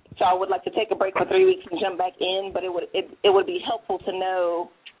 So I would like to take a break for 3 weeks and jump back in, but it would be helpful to know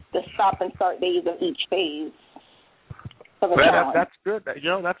the stop and start days of each phase. That's good.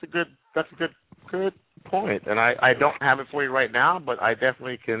 That's a good point. And I don't have it for you right now, but I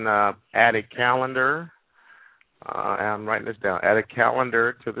definitely can add a calendar. I'm writing this down. Add a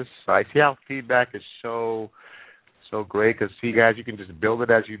calendar to this site. See how feedback is so great? Because see, guys, you can just build it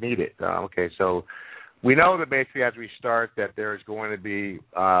as you need it. Okay, so. We know that basically as we start that there's going to be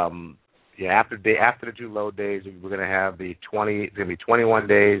after the 2 load days, we're going to have it's going to be 21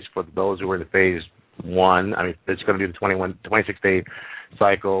 days for those who are in the phase 1. I mean, it's going to be the 26-day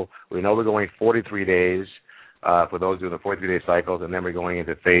cycle. We know we're going 43 days for those doing the 43-day cycles, and then we're going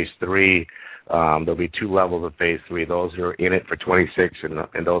into phase 3. There'll be 2 levels of phase 3, those who are in it for 26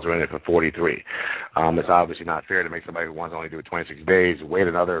 and those who are in it for 43. It's obviously not fair to make somebody who wants to only do it 26 days wait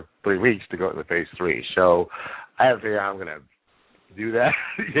another 3 weeks to go into phase 3. So I haven't figured out how I'm going to do that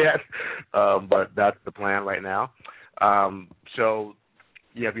yet, but that's the plan right now. So,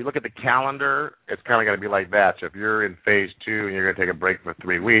 yeah, if you look at the calendar, it's kind of going to be like that. So if you're in phase 2 and you're going to take a break for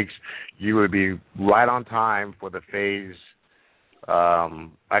 3 weeks, you would be right on time for the phase.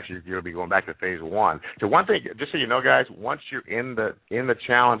 Actually, you'll be going back to phase 1. So one thing, just so you know, guys, once you're in the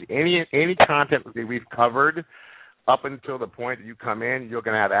challenge, any content that we've covered up until the point that you come in, you're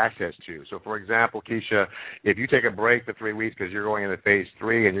going to have access to. So, for example, Keisha, if you take a break for 3 weeks because you're going into phase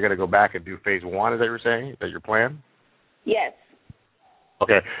 3 and you're going to go back and do phase 1, is that what you're saying? Is that your plan? Yes.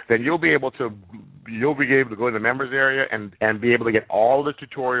 Okay, then you'll be able to go in the members area and be able to get all the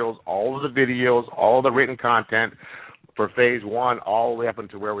tutorials, all of the videos, all the written content for phase 1 all the way up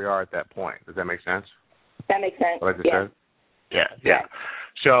until where we are at that point. Does that make sense? That makes sense. What I just said? Yeah.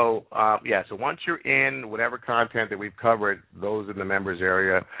 So, so once you're in whatever content that we've covered, those in the members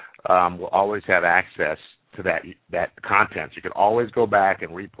area will always have access to that content. So you can always go back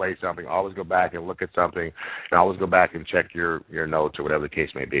and replay something, always go back and look at something, and always go back and check your notes or whatever the case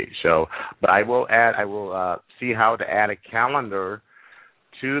may be. So, but I will see how to add a calendar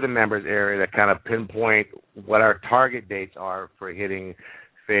to the members area that kind of pinpoint what our target dates are for hitting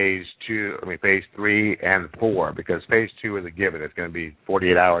phase 3 and 4, because phase 2 is a given. It's going to be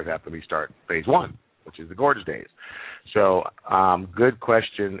 48 hours after we start phase 1, which is the gorgeous days. So, good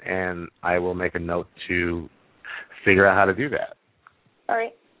question, and I will make a note to figure out how to do that. All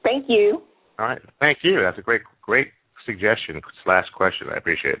right. Thank you. All right. Thank you. That's a great suggestion / question. I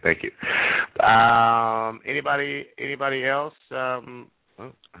appreciate it. Thank you. Anybody else? There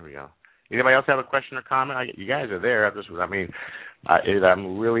we go. Anybody else have a question or comment? You guys are there.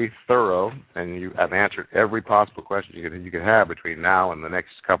 I'm really thorough, and I've answered every possible question you could have between now and the next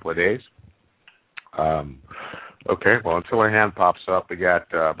couple of days. Okay, well, until our hand pops up, we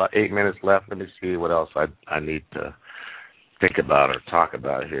got about 8 minutes left. Let me see what else I need to think about or talk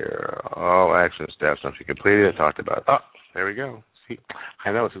about here. All action steps must be completed. I talked about. Oh, there we go. See,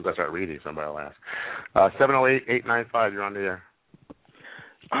 I know as soon as I start reading, somebody will ask. 708-895, you're on the air.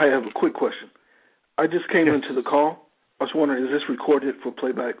 I have a quick question. I just came into the call. I was wondering, is this recorded for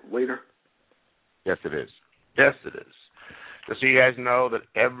playback later? Yes, it is. Yes, it is. Just so you guys know that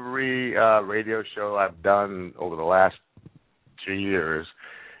every radio show I've done over the last 2 years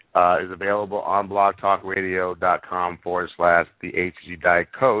is available on blogtalkradio.com /the HCG Diet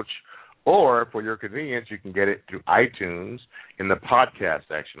Coach, or for your convenience, you can get it through iTunes in the podcast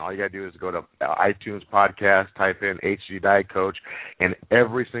section. All you got to do is go to iTunes podcast, type in HCG Diet Coach, and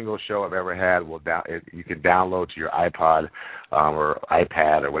every single show I've ever had you can download to your iPod or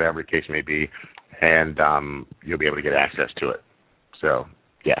iPad or whatever the case may be, and you'll be able to get access to it. So,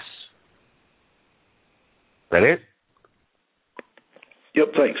 yes. Is that it?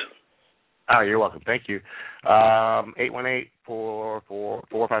 Yep, thanks. Oh, you're welcome. Thank you.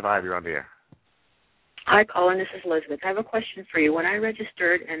 818-444-455, you're on the air. Hi, Colin. This is Elizabeth. I have a question for you. When I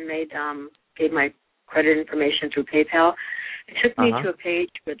registered and gave my credit information through PayPal, it took me to a page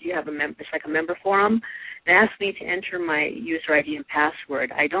where you have it's like a member forum. It asked me to enter my user ID and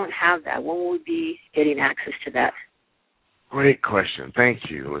password. I don't have that. When will we be getting access to that? Great question. Thank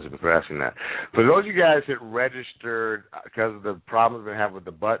you, Elizabeth, for asking that. For those of you guys that registered because of the problems we have with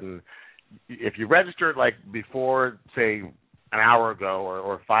the button, if you registered like before, say, an hour ago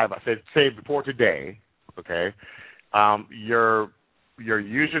or 5, say before today, okay, your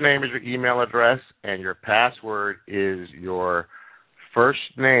username is your email address and your password is your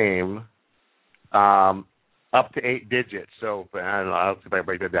first name up to 8 digits. So I don't know, I'll see if I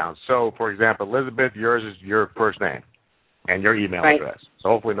break that down. So, for example, Elizabeth, yours is your first name and your email address. So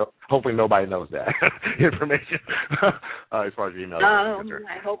hopefully nobody knows that information as far as your email address is concerned.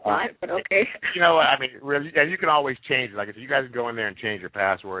 I hope not, but okay. You know what, really, and you can always change it. Like I said, you guys can go in there and change your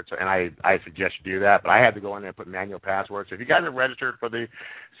password, and I suggest you do that, but I had to go in there and put manual passwords. So if you guys are registered for the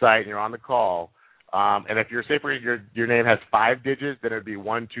site and you're on the call, and if you're, say, for your name has 5 digits, then it would be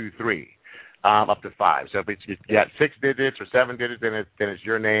 1, 2, 3, up to 5. So if you got 6 digits or 7 digits, then it's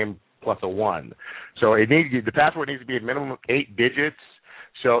your name plus a 1. So the password needs to be a minimum of 8 digits.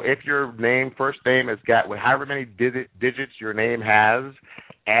 So if your first name has got however many digits your name has,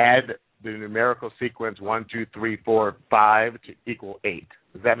 add the numerical sequence 1, 2, 3, 4, 5 to equal 8.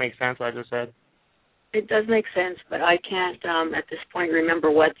 Does that make sense, what I just said? It does make sense, but I can't at this point remember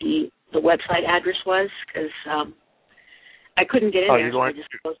what the website address was because I couldn't get in there, so I just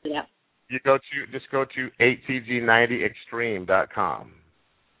closed it out. You go to HCG-90Extreme.com.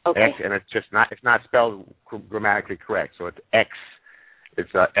 Okay. X, and it's not spelled grammatically correct. So it's X. It's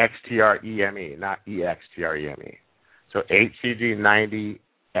XTREME, not EXTREME. So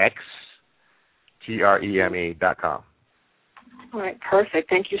HCG-90X.com. All right, perfect.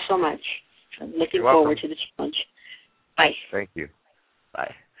 Thank you so much. I'm looking You're forward welcome. to the challenge. Bye. Thank you.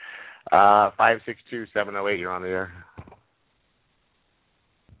 Bye. 562-708, you're on the air.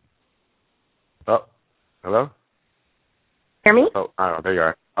 Oh, hello? Hear me? Oh, there you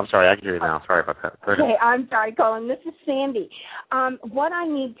are. I'm sorry, I can hear you now. Sorry about that. Go ahead. Okay, I'm sorry, Colin. This is Sandy. What I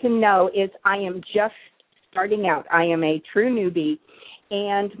need to know is I am just starting out. I am a true newbie,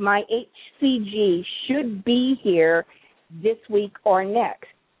 and my HCG should be here this week or next.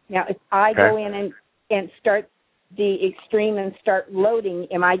 Now, if I go in and start the Extreme and start loading,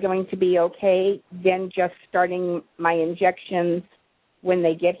 am I going to be okay then just starting my injections when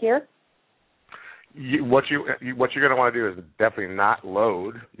they get here? What you're going to want to do is definitely not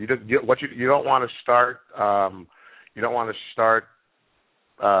load. You don't want to start. You don't want to start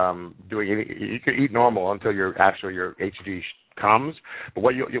doing any. You can eat normal until your HCG comes. But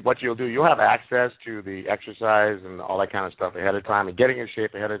what you'll do, you'll have access to the exercise and all that kind of stuff ahead of time, and getting in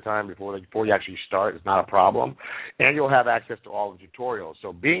shape ahead of time before you actually start is not a problem. And you'll have access to all the tutorials.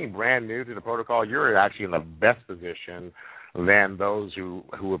 So being brand new to the protocol, you're actually in the best position than those who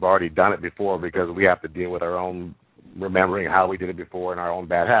have already done it before, because we have to deal with our own remembering how we did it before and our own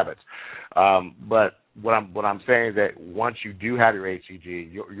bad habits. But what I'm saying is that once you do have your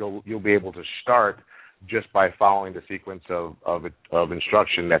HCG, you'll be able to start just by following the sequence of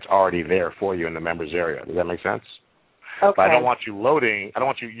instruction that's already there for you in the members area. Does that make sense? Okay. But I don't want you loading. I don't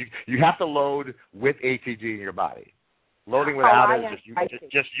want you have to load with HCG in your body. Loading without it is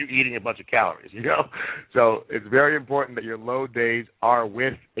just you eating a bunch of calories, So it's very important that your load days are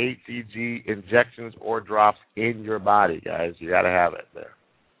with HCG injections or drops in your body, guys. You got to have it there.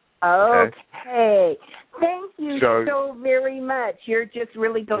 Okay. Thank you so very much. You're just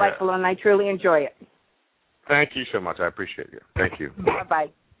really delightful, and I truly enjoy it. Thank you so much. I appreciate you. Thank you.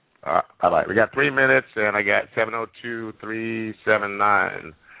 Bye-bye. Bye-bye. We got 3 minutes, and I got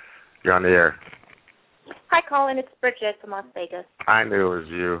 702-379. You're on the air. Hi, Colin. It's Bridget from Las Vegas. I knew it was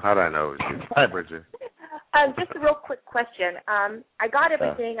you. How did I know it was you? Hi, Bridget. Just a real quick question. I got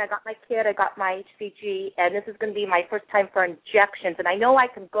everything. I got my kit. I got my HCG, and this is going to be my first time for injections. And I know I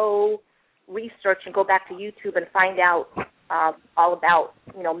can go research and go back to YouTube and find out all about,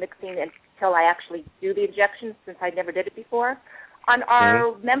 mixing until I actually do the injections, since I never did it before. On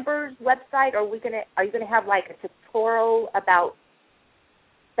our members' website, are you going to have like a tutorial about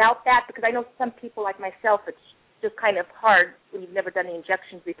that? Because I know some people like myself, it's just kind of hard when you've never done the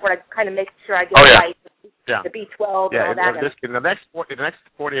injections before. I kind of make sure I get the B12 and all that. In the next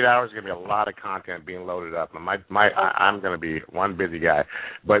 48 hours, is going to be a lot of content being loaded up. And I'm going to be one busy guy.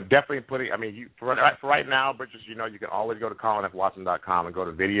 But definitely for right now, Bridget, you can always go to colinfwatson.com and go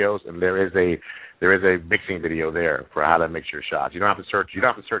to videos, and there is a mixing video there for how to mix your shots. You don't have to search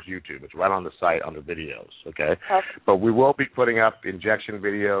YouTube. It's right on the site under videos, okay? But we will be putting up injection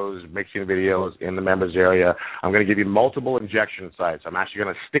videos, mixing videos in the members area. I'm going to give you multiple injection sites. I'm actually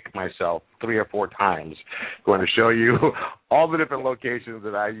going to stick myself 3 or 4 times. Going to show you all the different locations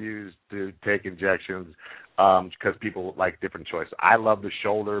that I use to take injections, because people like different choices. I love the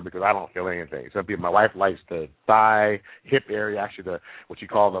shoulder because I don't feel anything. Some people, my wife likes the thigh, hip area, actually what you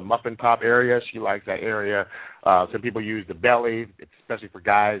call the muffin top area. She likes that area. Some people use the belly, especially for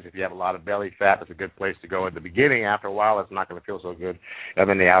guys. If you have a lot of belly fat, that's a good place to go at the beginning. After a while, it's not going to feel so good. And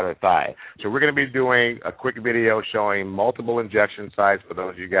then the outer thigh. So we're going to be doing a quick video showing multiple injection sites for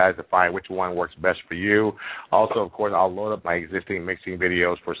those of you guys to find which one works best for you. Also, of course, I'll load up my existing mixing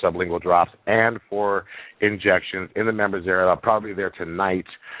videos for sublingual drops and for injections in the members area. I'll probably be there tonight.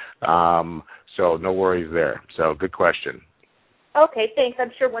 So no worries there. So good question. Okay, thanks.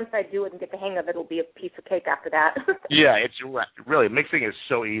 I'm sure once I do it and get the hang of it, it'll be a piece of cake after that. Yeah, it's really, mixing is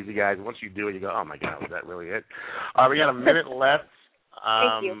so easy, guys. Once you do it, you go, oh, my God, was that really it? We got a minute left.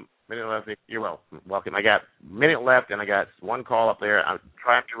 Thank you. Minute left. You're welcome. I got a minute left, and I got one call up there. I'm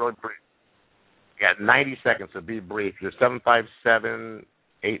trying to be really brief. I got 90 seconds, so be brief. You're 757-850.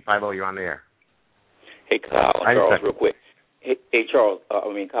 You're on the air. Hey, Charles, real quick. Hey, Charles.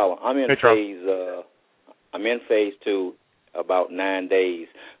 Colin. I'm in phase 2. About 9 days.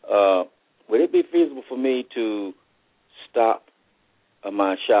 Would it be feasible for me to stop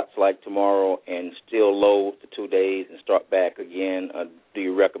my shots like tomorrow and still load for 2 days and start back again? Do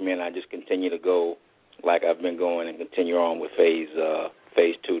you recommend I just continue to go like I've been going and continue on with phase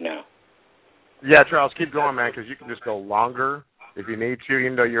 2 now? Yeah, Charles, keep going, man, because you can just go longer if you need to,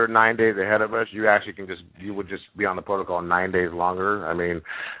 even though you're 9 days ahead of us, you actually can you would just be on the protocol 9 days longer. I mean,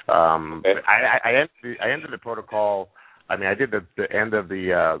 I ended the protocol. I mean, I did the end of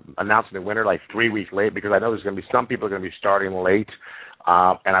the announcing the winner like 3 weeks late because I know there's going to be some people are going to be starting late,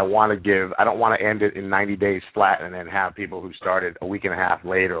 and I don't want to end it in 90 days flat and then have people who started a week and a half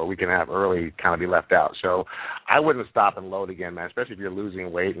late or a week and a half early kind of be left out. So I wouldn't stop and load again, man, especially if you're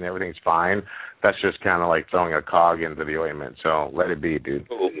losing weight and everything's fine. That's just kind of like throwing a cog into the ointment. So let it be, dude.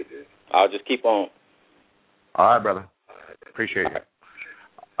 Cool. I'll just keep on. All right, brother. Appreciate you.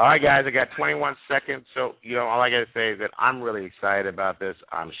 All right, guys, I got 21 seconds, so, all I got to say is that I'm really excited about this.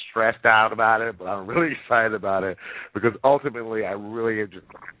 I'm stressed out about it, but I'm really excited about it because ultimately I really am just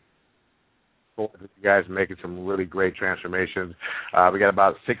you guys making some really great transformations. We got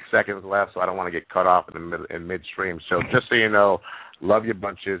about 6 seconds left, so I don't want to get cut off in midstream. So just so you know, love your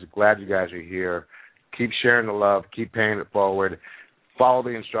bunches. Glad you guys are here. Keep sharing the love. Keep paying it forward. Follow the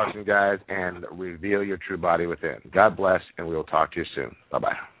instructions, guys, and reveal your true body within. God bless, and we will talk to you soon.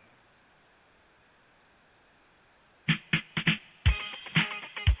 Bye-bye.